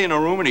live 40 in a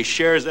room, and he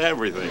shares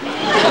everything.